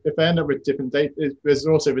mean, if they end up with different data, there's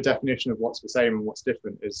also the definition of what's the same and what's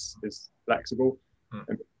different is flexible.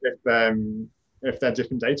 And if they're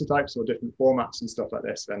different data types or different formats and stuff like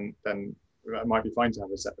this, then it might be fine to have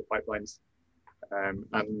a separate pipelines.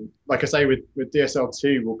 And like I say, with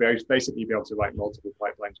DSL2, we'll basically be able to write multiple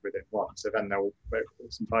pipelines within one. So then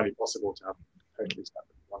it's entirely possible to have totally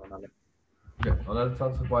separate one another. Yeah, well, that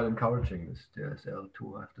sounds quite encouraging, this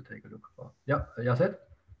DSL2. I have to take a look for. Yeah, Yaset?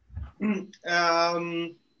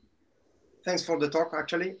 Thanks for the talk,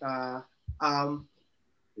 actually. I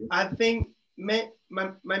think my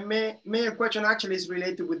main question actually is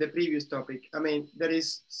related with the previous topic. I mean, there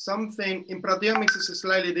is something in proteomics is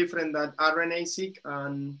slightly different than RNA-seq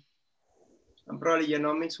and probably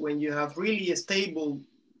genomics, when you have really stable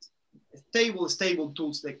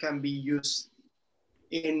tools that can be used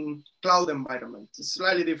in cloud environments. It's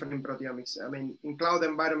slightly different in proteomics. I mean, in cloud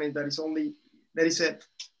environment, there is a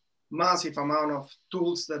massive amount of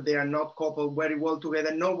tools that they are not coupled very well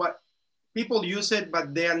together. People use it,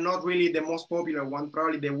 but they are not really the most popular one.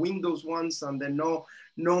 Probably the Windows ones and the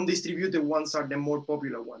non-distributed ones are the more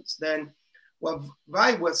popular ones. Then what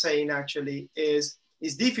Vi was saying actually is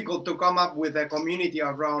it's difficult to come up with a community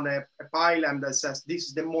around a pipeline that says this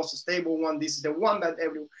is the most stable one. This is the one that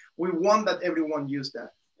we want that everyone use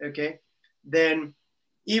that. Okay. Then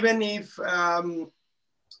even if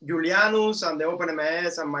Julianus and the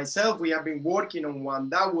OpenMS and myself, we have been working on one,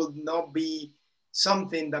 that will not be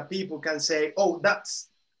something that people can say, oh, that's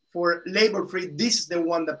for label-free, this is the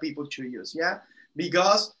one that people should use, yeah?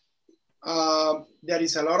 Because there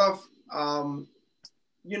is a lot of,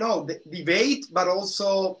 the debate, but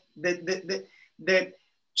also the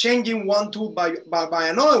changing one tool by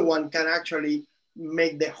another one can actually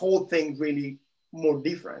make the whole thing really more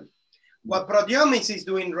different. What proteomics is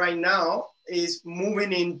doing right now is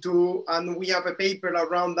moving into, and we have a paper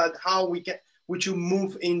around that, how we should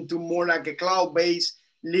move into more like a cloud-based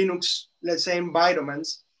Linux, let's say,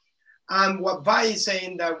 environments. And what Vi is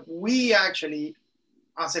saying that we actually,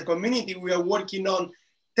 as a community, we are working on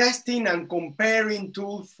testing and comparing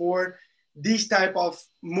tools for this type of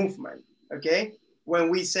movement, okay? When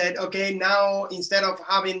we said, okay, now instead of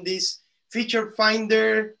having this feature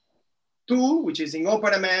finder tool, which is in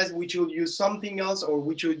OpenMS, we should use something else, or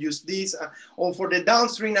we should use this, or for the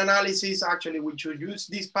downstream analysis, actually, we should use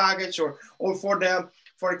this package, or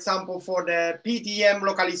for example, for the PTM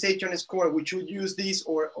localization score, we should use this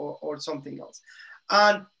or something else.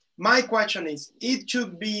 And my question is, it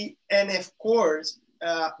should be NF cores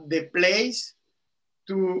the place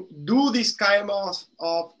to do this kind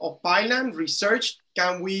of pipeline research?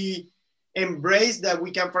 Can we embrace that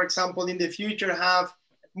we can, for example, in the future have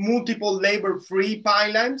multiple labor-free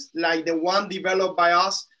pipelines like the one developed by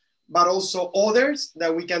us, but also others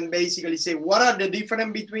that we can basically say, what are the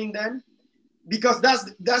difference between them? Because that's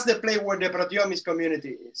the place where the proteomics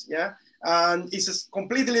community is, yeah? And it's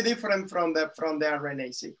completely different from the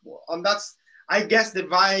RNA-seq world. And that's, I guess, the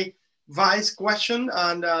Vi's question,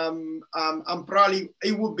 and I'm probably,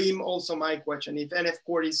 it would be also my question if NF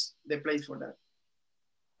Core is the place for that.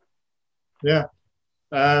 Yeah.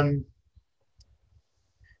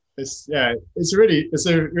 It's a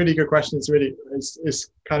really good question. It's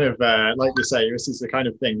kind of like you say, this is the kind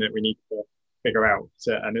of thing that we need to figure out.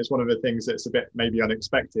 And it's one of the things that's a bit maybe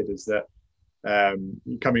unexpected is that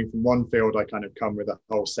coming from one field, I kind of come with a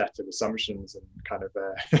whole set of assumptions and kind of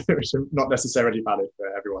which are not necessarily valid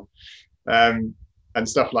for everyone. And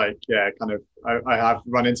stuff like, I have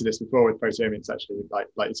run into this before with proteomics, actually, like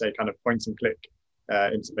you say, kind of point and click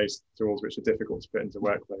interface tools, which are difficult to put into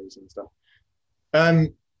workflows and stuff.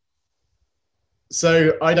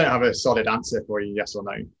 So I don't have a solid answer for you, yes or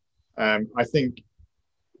no. I think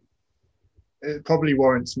it probably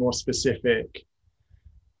warrants more specific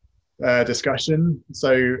discussion.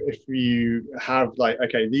 So if you have like,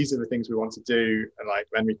 okay, these are the things we want to do, and like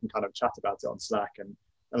then we can kind of chat about it on Slack. And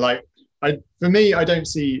like, for me, I don't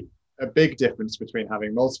see a big difference between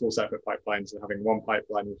having multiple separate pipelines and having one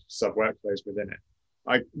pipeline with sub workflows within it.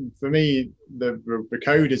 For me, the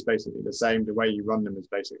code is basically the same. The way you run them is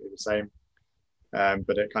basically the same.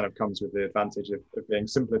 But it kind of comes with the advantage of being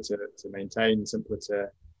simpler to maintain, simpler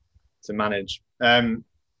to manage.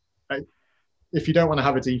 If you don't want to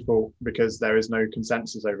have a default because there is no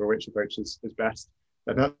consensus over which approach is best,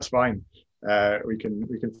 then that's fine. We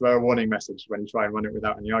can throw a warning message when you try and run it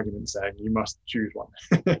without any argument saying you must choose one.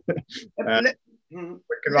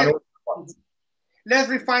 Let's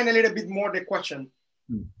refine a little bit more the question.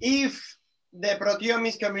 If the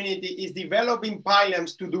proteomics community is developing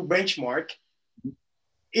pylons to do benchmark,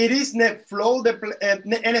 it is Nextflow,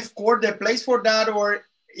 NF Core, the place for that, or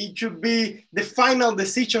it should be the final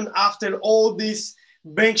decision after all this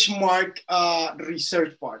benchmark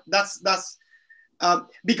research part? That's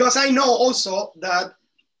because I know also that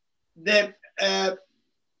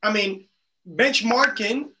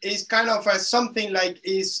benchmarking is kind of something like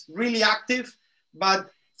is really active, but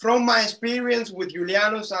from my experience with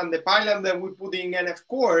Julianus and the pylon that we put in NF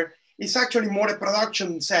Core, it's actually more a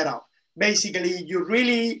production setup. Basically, you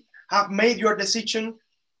really have made your decision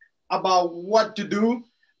about what to do,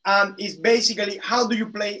 and it's basically how do you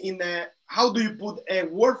put a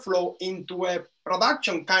workflow into a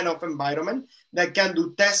production kind of environment that can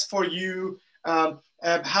do tests for you, have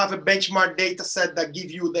a benchmark data set that give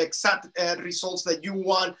you the exact results that you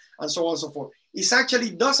want, and so on and so forth. It actually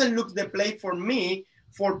doesn't look the play for me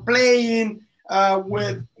for playing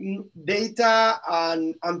with data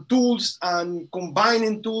and tools and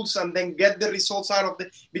combining tools and then get the results out of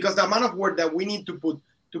it, because the amount of work that we need to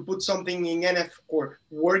put something in NF Core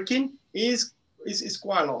working is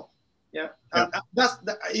quite a lot. Yeah,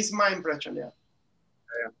 that is my impression. Yeah,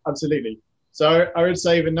 absolutely. So I would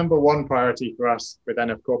say the number one priority for us with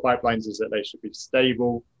NF Core pipelines is that they should be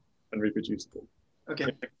stable and reproducible.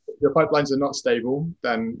 Okay. If your pipelines are not stable,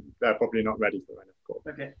 then they're probably not ready for NF Core.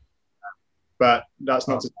 Okay. But that's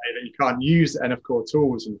not to say that you can't use NF Core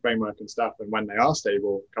tools and framework and stuff, and when they are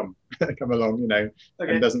stable, come along, you know. Okay.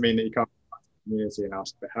 And it doesn't mean that you can't come to the community and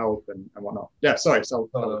ask for help and whatnot. Yeah, sorry. So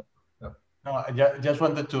no, I just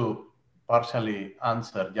wanted to partially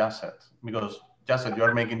answer Jacet, because Jacet, you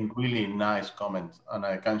are making really nice comments, and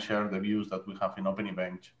I can share the views that we have in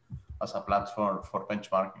OpenEbench as a platform for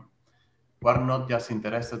benchmarking. We're not just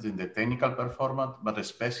interested in the technical performance, but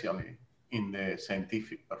especially in the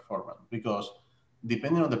scientific performance, because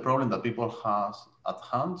depending on the problem that people have at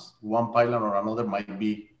hand, one pylon or another might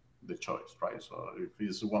be the choice, right? So if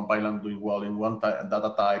it's one pylon doing well in one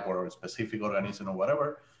data type or a specific organism or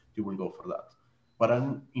whatever, you will go for that. But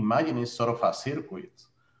I'm imagining sort of a circuit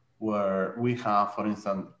where we have, for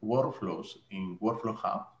instance, workflows in Workflow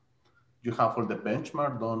Hub. You have all the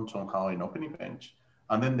benchmark done somehow in OpenEbench,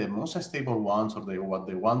 and then the most stable ones, or the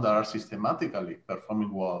ones that are systematically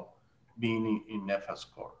performing well, being in FS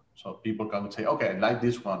Core. So people can say, okay, I like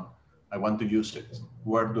this one, I want to use it.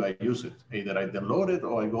 Where do I use it? Either I download it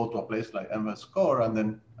or I go to a place like FS Core, and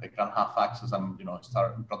then I can have access and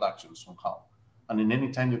start in production somehow. And in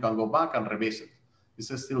any time you can go back and revisit. Is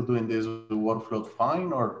it still doing this workflow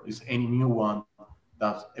fine, or is any new one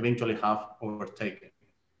that eventually have overtaken?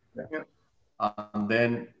 Yeah. And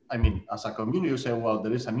then, I mean, as a community, you say, well,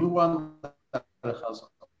 there is a new one that has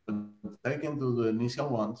been taken to the initial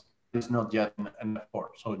ones. It's not yet in NF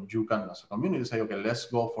Core. So you can, as a community, say, okay, let's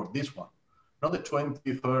go for this one. Not the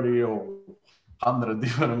 20, 30, or 100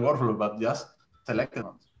 different workflows, but just selected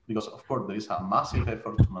ones. Because, of course, there is a massive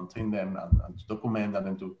effort to maintain them and to document them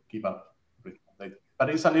and to keep up with data. But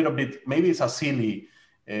it's a little bit, maybe it's a silly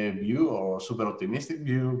view or super optimistic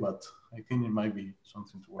view, but I think it might be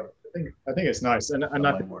something to work. I think it's nice. And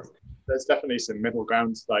I think there's definitely some middle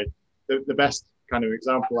grounds. Like the best kind of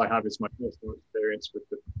example I have is my personal experience with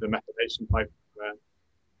the methylation pipeline, where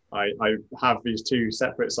I have these two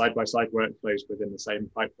separate side-by-side workflows within the same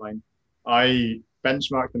pipeline. I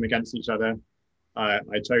benchmark them against each other.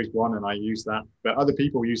 I chose one and I use that, but other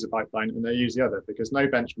people use the pipeline and they use the other, because no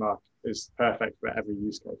benchmark is perfect for every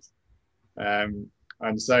use case.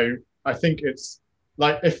 And so I think it's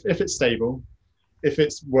like, if it's stable, if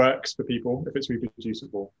it works for people, if it's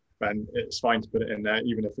reproducible, then it's fine to put it in there,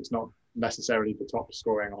 even if it's not necessarily the top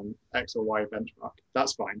scoring on X or Y benchmark.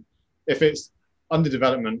 That's fine. If it's under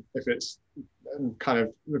development, if it's kind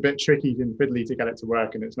of a bit tricky and fiddly to get it to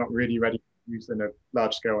work and it's not really ready for use in a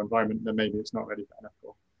large scale environment, then maybe it's not ready for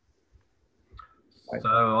NF4. So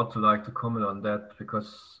I would also like to comment on that,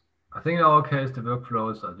 because I think in our case, the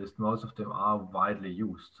workflows, at least most of them, are widely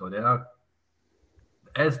used. So they are,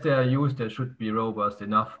 as they are used, they should be robust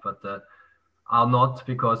enough, but are not,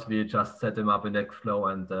 because we just set them up in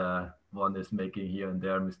Nextflow and one is making here and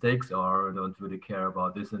there mistakes or don't really care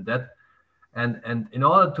about this and that. And in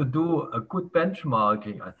order to do a good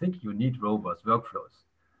benchmarking, I think you need robust workflows.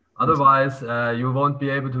 Otherwise, you won't be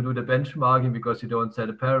able to do the benchmarking because you don't set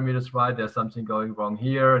the parameters right. There's something going wrong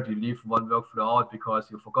here. You leave one workflow out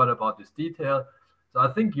because you forgot about this detail. So I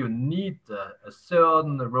think you need a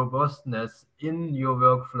certain robustness in your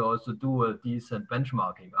workflows to do a decent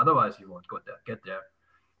benchmarking. Otherwise, you won't get there.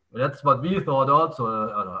 But that's what we thought also.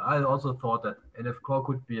 I also thought that NF Core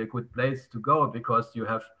could be a good place to go, because you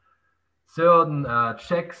have certain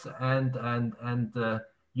checks and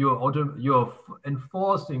you're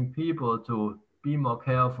enforcing people to be more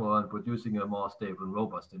careful and producing a more stable,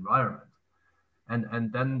 robust environment.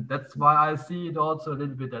 And then that's why I see it also a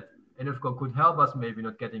little bit that NF Core could help us, maybe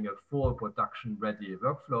not getting a full production ready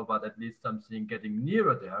workflow, but at least something getting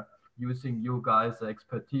nearer there, using you guys'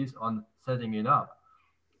 expertise on setting it up.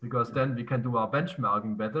 Because then we can do our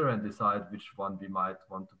benchmarking better and decide which one we might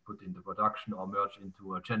want to put into production or merge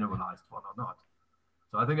into a generalized one or not.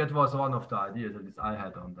 So I think that was one of the ideas that I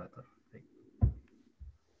had on that thing.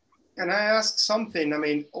 Can I ask something? I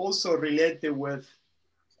mean, also related with,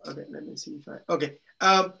 okay, let me see if okay.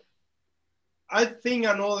 I think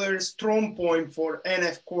another strong point for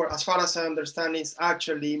NF Core, as far as I understand, is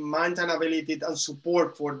actually maintainability and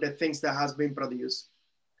support for the things that has been produced.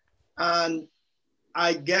 And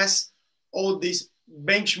I guess all these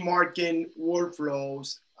benchmarking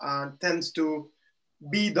workflows tends to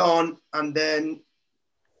be done, and then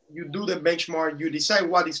you do the benchmark, you decide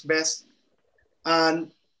what is best,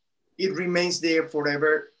 and it remains there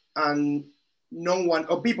forever, and no one,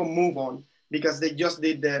 or people move on because they just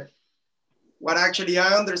did that. What actually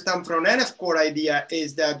I understand from NF Core idea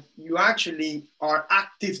is that you actually are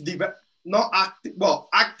active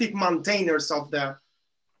maintainers of the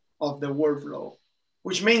workflow,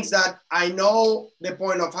 which means that I know the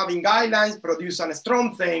point of having guidelines, produce a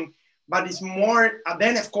strong thing, but it's more, the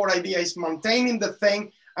NF Core idea is maintaining the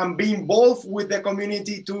thing and be involved with the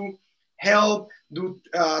community to help do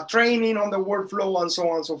training on the workflow and so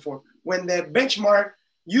on and so forth. When the benchmark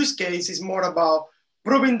use case is more about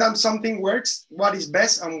proving that something works, what is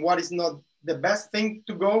best and what is not the best thing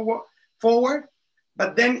to go forward,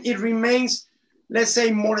 but then it remains, let's say,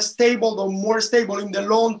 more stable in the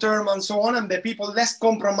long term and so on, and the people less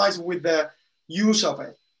compromised with the use of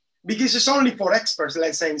it. Because it's only for experts,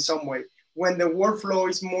 let's say, in some way, when the workflow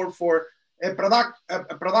is more for a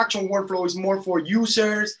production workflow is more for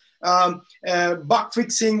users, bug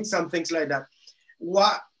fixings and things like that.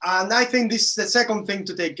 And I think this is the second thing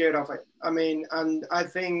to take care of it. I mean, and I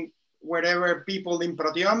think wherever people in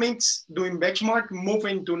proteomics doing benchmark move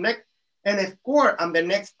into NF Core, and the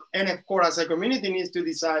next NF Core as a community needs to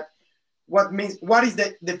decide what is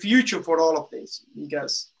the future for all of this.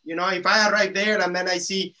 Because, you know, if I arrive there and then I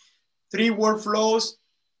see 3 workflows,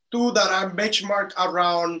 2 that are benchmarked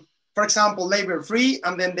around, for example, labor-free,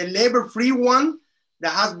 and then the labor-free one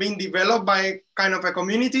that has been developed by kind of a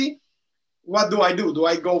community, what do I do? Do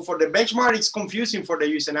I go for the benchmark? It's confusing for the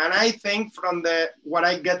user. And I think from what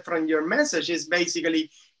I get from your message is basically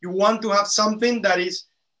you want to have something that is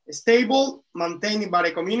stable, maintained by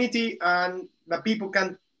the community, and that people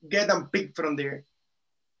can get and pick from there.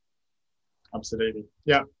 Absolutely.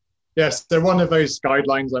 Yeah. Yes. So one of those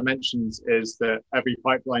guidelines I mentioned is that every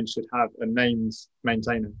pipeline should have a named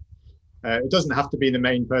maintainer. It doesn't have to be the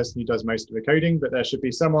main person who does most of the coding, but there should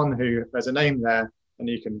be someone who there's a name there and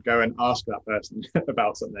you can go and ask that person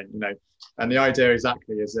about something, you know. And the idea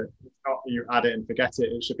exactly is that it's not you add it and forget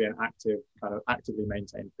it. It should be an active, kind of actively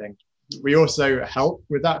maintained thing. We also help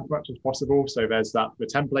with that as much as possible. So there's the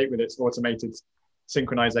template with its automated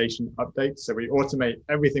synchronization updates. So we automate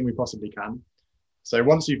everything we possibly can. So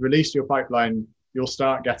once you've released your pipeline, you'll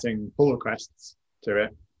start getting pull requests to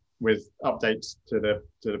it with updates to the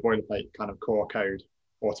boilerplate kind of core code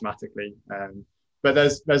automatically. But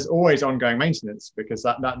there's always ongoing maintenance, because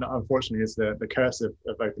that unfortunately is the curse of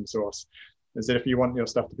open source, is that if you want your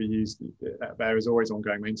stuff to be used, there is always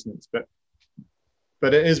ongoing maintenance.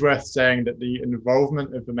 But it is worth saying that the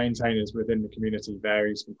involvement of the maintainers within the community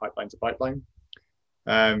varies from pipeline to pipeline.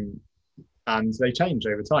 And they change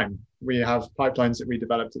over time. We have pipelines that we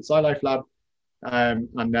developed at SciLife Lab,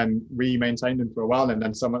 and then we maintained them for a while, and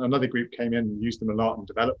then another group came in and used them a lot and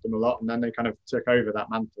developed them a lot, and then they kind of took over that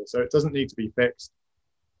mantle. So it doesn't need to be fixed.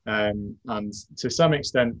 And to some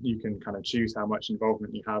extent, you can kind of choose how much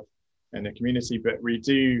involvement you have in the community, but we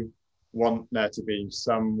do want there to be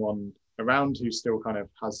someone around who still kind of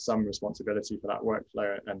has some responsibility for that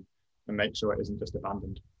workflow and make sure it isn't just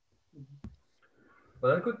abandoned.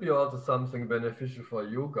 But that could be also something beneficial for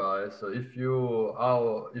you guys. So if you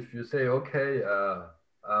say, okay,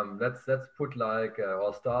 let's put like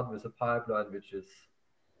or start with a pipeline which is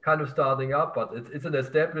kind of starting up, but it's an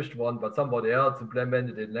established one, but somebody else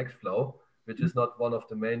implemented in Nextflow, which is not one of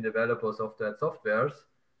the main developers of that softwares,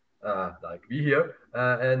 like we here,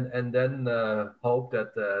 and then hope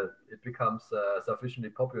that it becomes sufficiently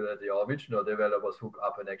popular that the original developers hook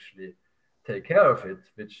up and actually take care of it,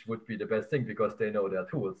 which would be the best thing, because they know their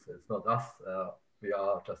tools. It's not us. We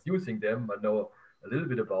are just using them and know a little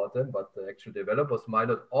bit about them, but the actual developers might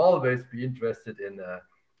not always be interested in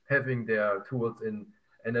having their tools in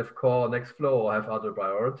NF Core, Nextflow, or have other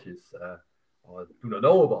priorities, or do not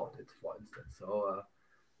know about it, for instance. So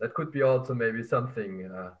that could be also maybe something.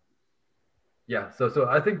 Yeah. So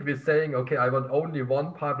I think we're saying, okay, I want only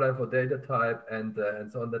one pipeline for data type and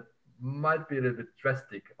so on. That might be a little bit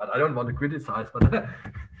drastic, but I don't want to criticize. But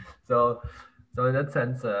so in that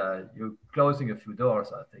sense, you're closing a few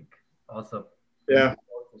doors, I think. Also, yeah,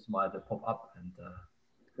 might pop up and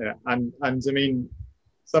yeah, and I mean,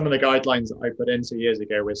 some of the guidelines that I put in 2 years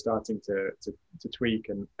ago, we're starting to tweak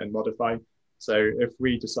and modify. So if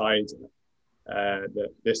we decide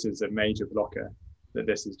that this is a major blocker, that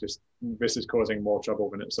this is causing more trouble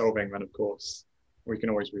than it's solving, then of course we can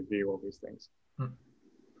always review all these things.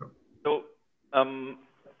 So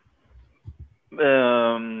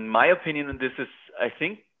my opinion on this is, I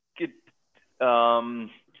think it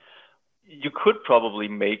you could probably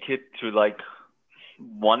make it to like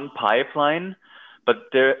one pipeline, but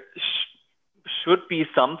there should be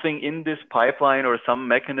something in this pipeline or some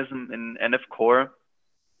mechanism in NF Core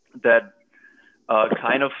that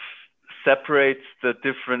kind of separates the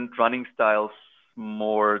different running styles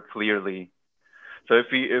more clearly. So if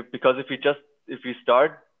we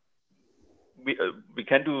start, we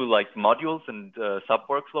can do like modules and sub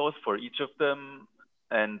workflows for each of them,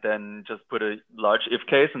 and then just put a large if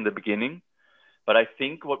case in the beginning. But I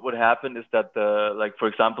think what would happen is that for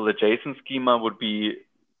example, the JSON schema would be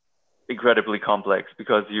incredibly complex,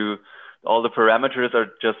 because all the parameters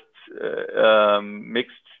are just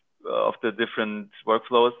mixed of the different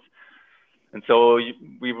workflows. And so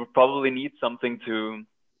we would probably need something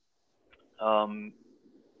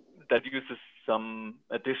that uses some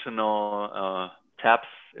additional tabs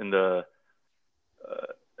in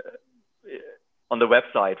on the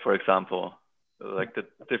website, for example, like the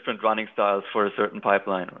different running styles for a certain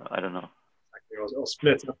pipeline. I don't know. Or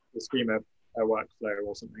split up the schema workflow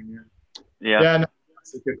or something. Yeah. Yeah, no,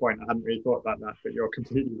 that's a good point. I hadn't really thought about that, but you're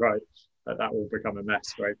completely right. That will become a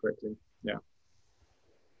mess very quickly. Yeah.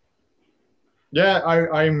 Yeah,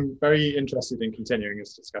 I'm very interested in continuing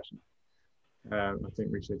this discussion. I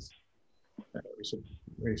think we should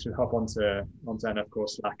hop onto NF Core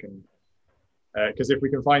Slack, and because if we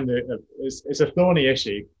can find it's a thorny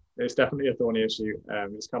issue. It's definitely a thorny issue.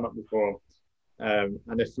 It's come up before,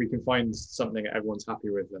 and if we can find something that everyone's happy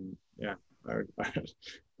with, then yeah, that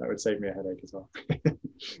would save me a headache as well.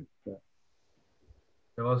 Yeah.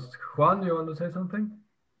 There was Juan. You want to say something?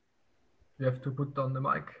 You have to put on the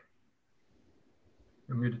mic.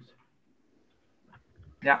 You're muted.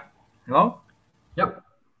 Yeah. Hello? Yep.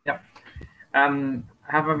 Yeah. I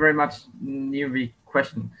have a very much newbie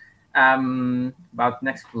question about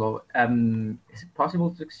Nextflow. Is it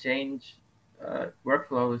possible to exchange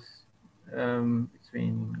workflows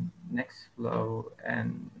between Nextflow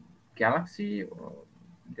and Galaxy, or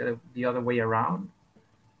the other way around?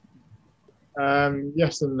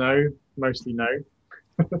 Yes and no. Mostly no.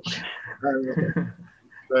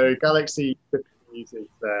 So Galaxy typically uses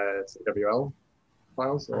CWL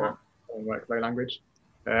files or workflow language,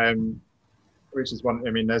 which is one.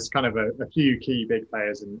 I mean, there's kind of a few key big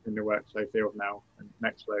players in the workflow field now, and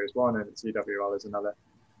Nextflow is one, and CWL is another.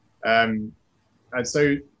 And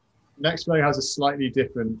so Nextflow has a slightly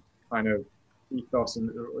different kind of ethos and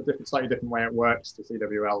a slightly different way it works to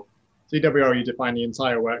CWL. CWL, you define the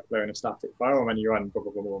entire workflow in a static file, and then you run blah,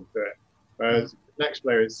 blah, blah, blah through it. Whereas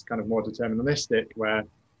Nextflow is kind of more deterministic, where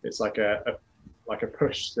it's like a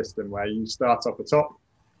push system where you start off the top,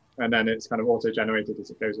 and then it's kind of auto-generated as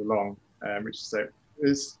it goes along, which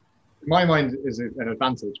is, in my mind, is an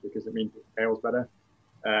advantage because it means it scales better,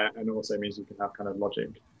 and also means you can have kind of logic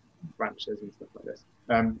branches and stuff like this.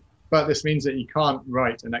 But this means that you can't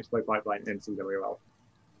write a Nextflow pipeline in CWL.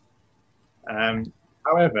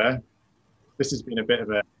 However, this has been a bit of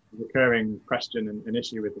a recurring question and an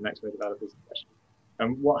issue with the Nextflow developers.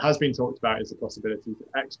 And what has been talked about is the possibility to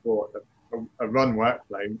export a run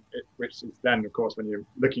workflow, which is then, of course, when you're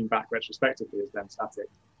looking back retrospectively, is then static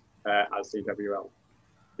as CWL.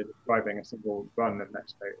 You're describing a single run of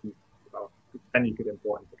Nextflow, well, then you could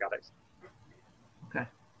import into Galaxy. Okay.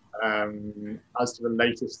 As to the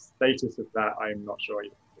latest status of that, I'm not sure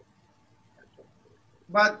yet.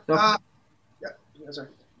 But So, sorry.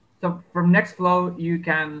 So from Nextflow, you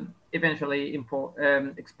can eventually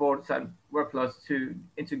export some workflows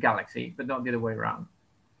into Galaxy, but not the other way around.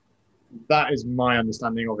 That is my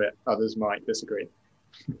understanding of it. Others might disagree.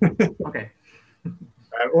 Okay.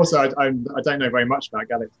 Also, I don't know very much about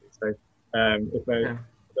Galaxy, so if they, I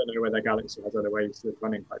don't know whether Galaxy has other ways of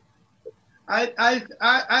running pipe.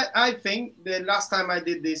 I think the last time I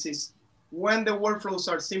did this is when the workflows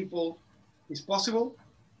are simple, is possible.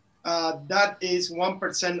 That is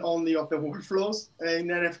 1% only of the workflows in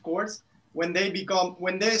NF cores. When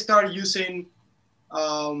they start using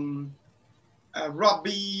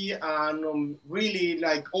Ruby and really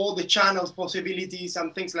like all the channels possibilities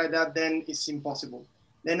and things like that, then it's impossible.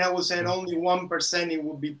 Then I would say only 1% it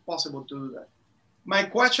would be possible to do that. My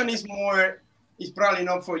question is probably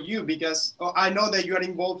not for you because I know that you are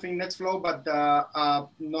involved in Nextflow, but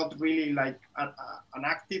not really like an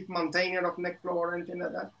active maintainer of Nextflow or anything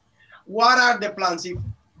like that. What are the plans?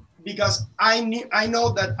 Because I know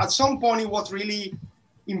that at some point it was really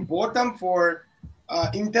important for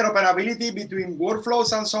interoperability between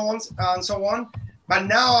workflows and so on. But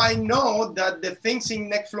now I know that the things in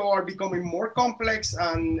Nextflow are becoming more complex,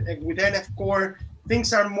 and with NF Core,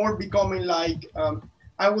 things are more becoming like,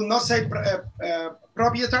 I will not say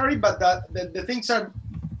proprietary, but the things are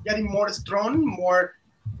getting more strong, more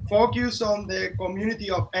focused on the community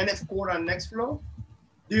of NF Core and Nextflow.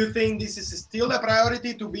 Do you think this is still a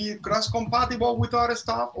priority to be cross-compatible with other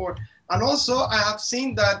stuff? And also, I have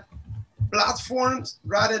seen that platforms,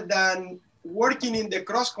 rather than working in the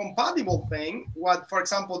cross-compatible thing, for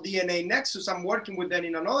example, DNA Nexus, I'm working with them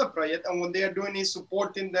in another project, and what they are doing is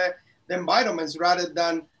supporting the environments rather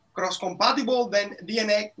than cross-compatible. Then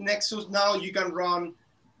DNA Nexus, now you can run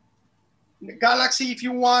Galaxy if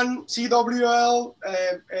you want, CWL,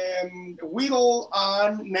 Whittle,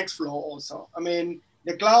 and Nextflow also. I mean,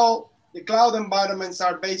 the cloud environments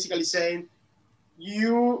are basically saying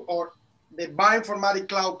you, or the bioinformatic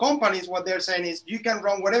cloud companies, what they're saying is you can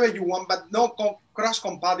run whatever you want, but not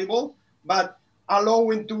cross-compatible, but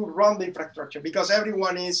allowing to run the infrastructure because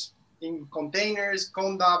everyone is in containers,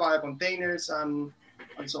 Conda, biocontainers, and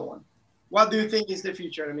so on. What do you think is the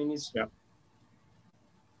future? I mean, it's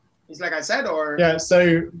like I said, or? Yeah,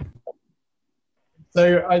 so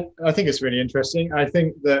I think it's really interesting. I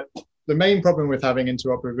think that the main problem with having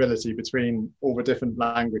interoperability between all the different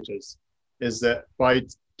languages is that by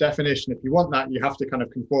definition, if you want that, you have to kind of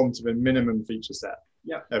conform to the minimum feature set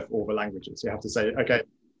of all the languages. You have to say, okay,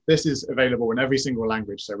 this is available in every single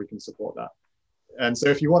language, so we can support that. And so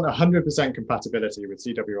if you want 100% compatibility with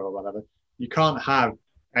CWL or whatever, you can't have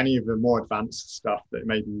any of the more advanced stuff that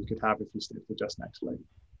maybe you could have if you stick to just Nextflow.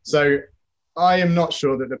 So I am not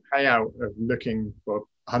sure that the payout of looking for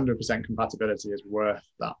 100% compatibility is worth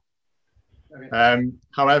that. Okay.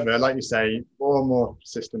 However, like you say, more and more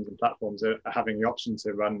systems and platforms are having the option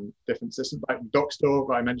to run different systems. Like Dockstore,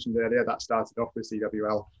 that I mentioned earlier, that started off with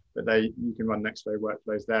CWL, but you can run Nextflow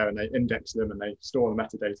workflows there, and they index them and they store the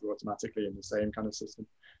metadata automatically in the same kind of system.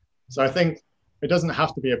 So I think it doesn't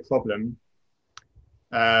have to be a problem.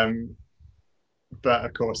 But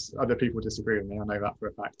of course, other people disagree with me. I know that for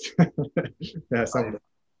a fact.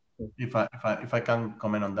 If I can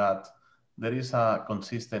comment on that, there is a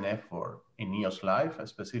consistent effort in EOS Live,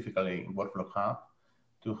 specifically in Workflow Hub,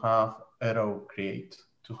 to have Aero create,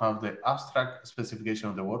 to have the abstract specification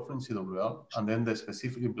of the workflow in CWL, and then the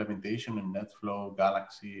specific implementation in Nextflow,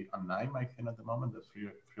 Galaxy, and NIME, I think at the moment, there's three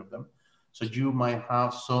of them. So you might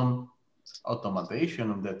have some automation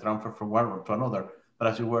of the transfer from one to another. But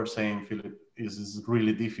as you were saying, Philip, it's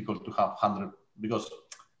really difficult to have 100 because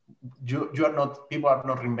people are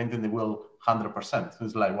not reinventing the wheel 100%.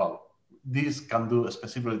 It's like, well, this can do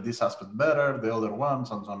specifically this aspect better, the other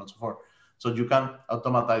ones, and so on and so forth. So you can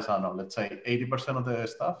automatize, I don't know, let's say 80% of the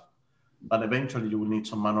stuff, but eventually you will need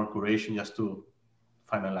some manual curation just to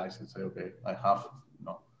finalize it. Say, okay, I have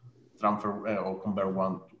transfer or convert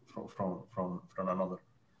one from another.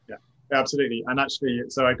 Yeah, absolutely. And actually,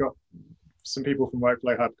 so I got some people from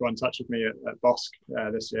Workflow Hub got in touch with me at Bosque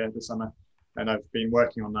this summer, and I've been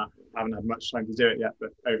working on that. I haven't had much time to do it yet, but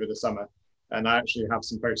over the summer. And I actually have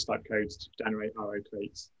some prototype codes to generate RO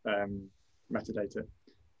crates metadata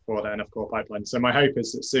for the NF Core pipeline. So my hope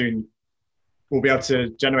is that soon we'll be able to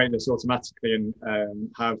generate this automatically and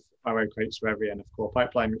have RO crates for every NF Core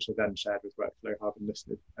pipeline, which are then shared with Workflow Hub and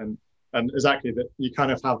listed. And exactly that, you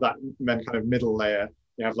kind of have that kind of middle layer.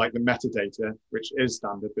 You have like the metadata, which is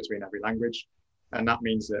standard between every language. And that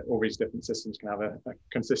means that all these different systems can have a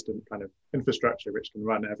consistent kind of infrastructure which can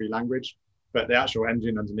run every language, but the actual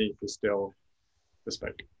engine underneath is still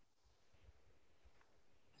bespoke.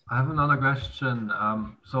 I have another question.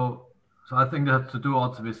 So I think that has to do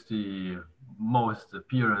also with the most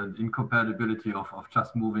apparent incompatibility of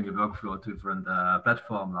just moving a workflow to different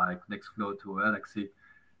platform like Nextflow to ELIXIR.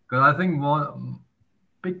 Because I think one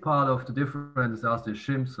big part of the difference are the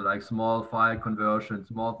shims, so like small file conversions,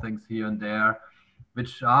 small things here and there,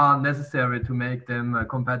 which are necessary to make them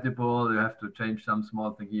compatible. You have to change some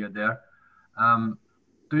small thing here and there.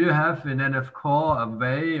 Do you have in NF Core a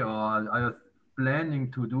way, or are you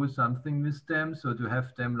planning to do something with them? So to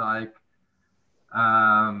have them like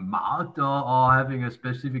marked or having a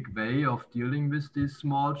specific way of dealing with these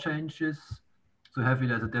small changes? To have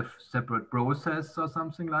it as a separate process or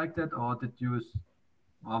something like that? Or did you,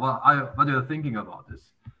 or what are you thinking about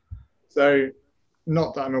this? So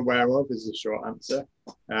not that I'm aware of is the short answer.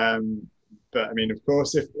 But I mean, of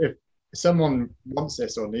course, if someone wants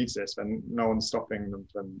this or needs this, then no one's stopping them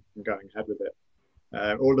from going ahead with it.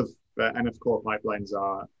 All of the NF Core pipelines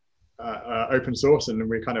are open source, and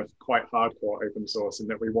we're kind of quite hardcore open source in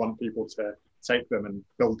that we want people to take them and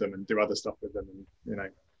build them and do other stuff with them,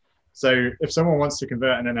 and So if someone wants to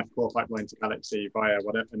convert an NF Core pipeline to Galaxy via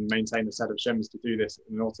whatever and maintain a set of shims to do this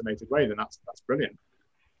in an automated way, then that's brilliant.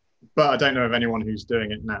 But I don't know of anyone who's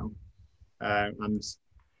doing it now, and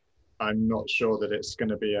I'm not sure that it's going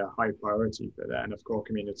to be a high priority for the NF Core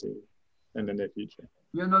community in the near future.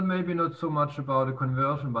 Yeah, maybe not so much about the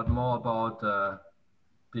conversion, but more about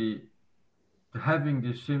the having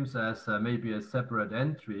the shims as maybe a separate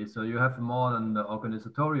entry. So you have more than the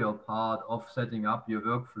organizational part of setting up your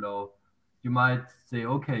workflow. You might say,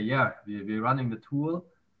 okay, yeah, we're running the tool,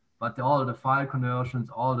 but all the file conversions,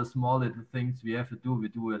 all the small little things we have to do, we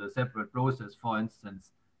do it a separate process, for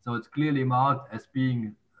instance. So it's clearly marked as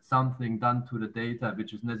being something done to the data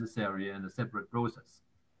which is necessary in a separate process.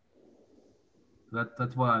 So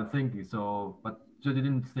that's what I'm thinking. So, but you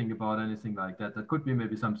didn't think about anything like that. That could be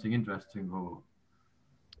maybe something interesting to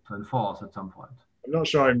enforce at some point. I'm not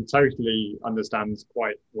sure I totally understand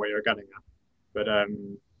quite what you're getting at, but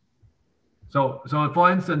So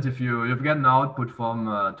for instance, if you get an output from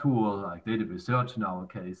a tool like database search in our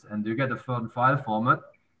case, and you get a certain file format,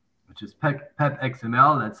 which is PEP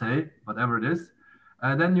XML, let's say, whatever it is,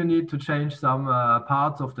 then you need to change some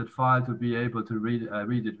parts of that file to be able to read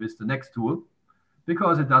it with the next tool,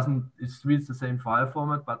 because it reads the same file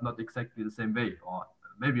format, but not exactly the same way. Or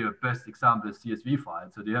maybe a best example is CSV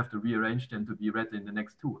files. So you have to rearrange them to be read in the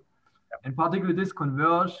next tool. Yep. And particularly this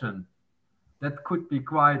conversion, that could be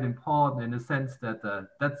quite important in the sense that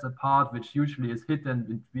that's a part which usually is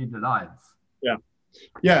hidden between the lines.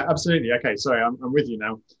 Yeah, absolutely. Okay, sorry, I'm with you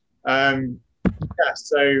now. Yeah,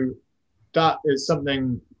 so that is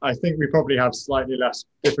something I think we probably have slightly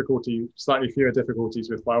fewer difficulties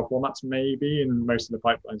with file formats maybe in most of the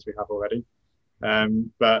pipelines we have already.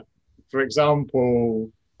 But for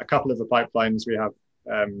example, a couple of the pipelines we have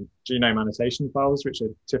genome annotation files, which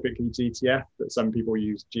are typically GTF, but some people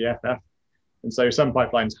use GFF. And so some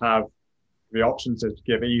pipelines have the option to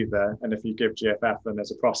give either. And if you give GFF, then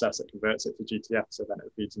there's a process that converts it to GTF, so then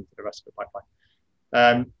it feeds into the rest of the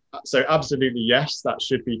pipeline. So absolutely, yes, that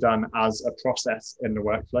should be done as a process in the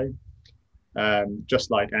workflow,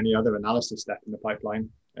 just like any other analysis step in the pipeline.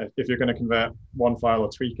 If you're going to convert one file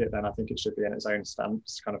or tweak it, then I think it should be in its own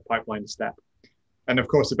kind of pipeline step. And of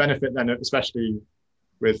course, the benefit then, especially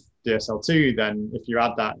with DSL2, then if you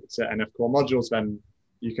add that to NF Core modules, then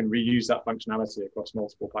you can reuse that functionality across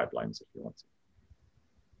multiple pipelines if you want to.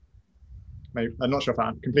 Maybe, I'm not sure if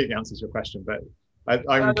that completely answers your question, but I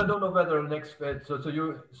don't know whether next so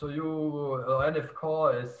you NF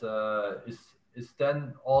Core is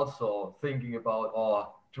then also thinking about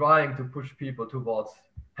or trying to push people towards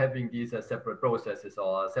having these as separate processes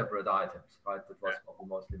or separate items, right? That was probably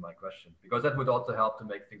mostly my question, because that would also help to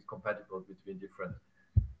make things compatible between different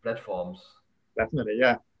platforms. Definitely,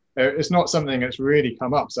 yeah. It's not something that's really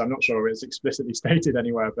come up, so I'm not sure it's explicitly stated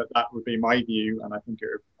anywhere, but that would be my view, and I think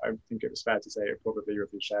it was fair to say it probably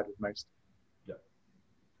would be shared with most. Yeah,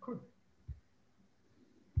 cool.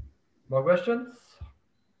 More questions?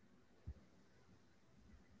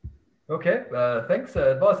 Okay, thanks.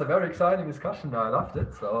 It was a very exciting discussion. I loved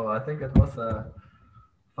it. So I think it was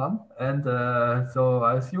fun. And so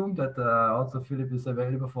I assume that also Philip is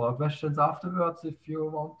available for questions afterwards if you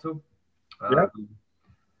want to. Yeah.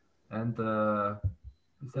 And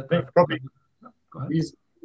is that I think probably go ahead.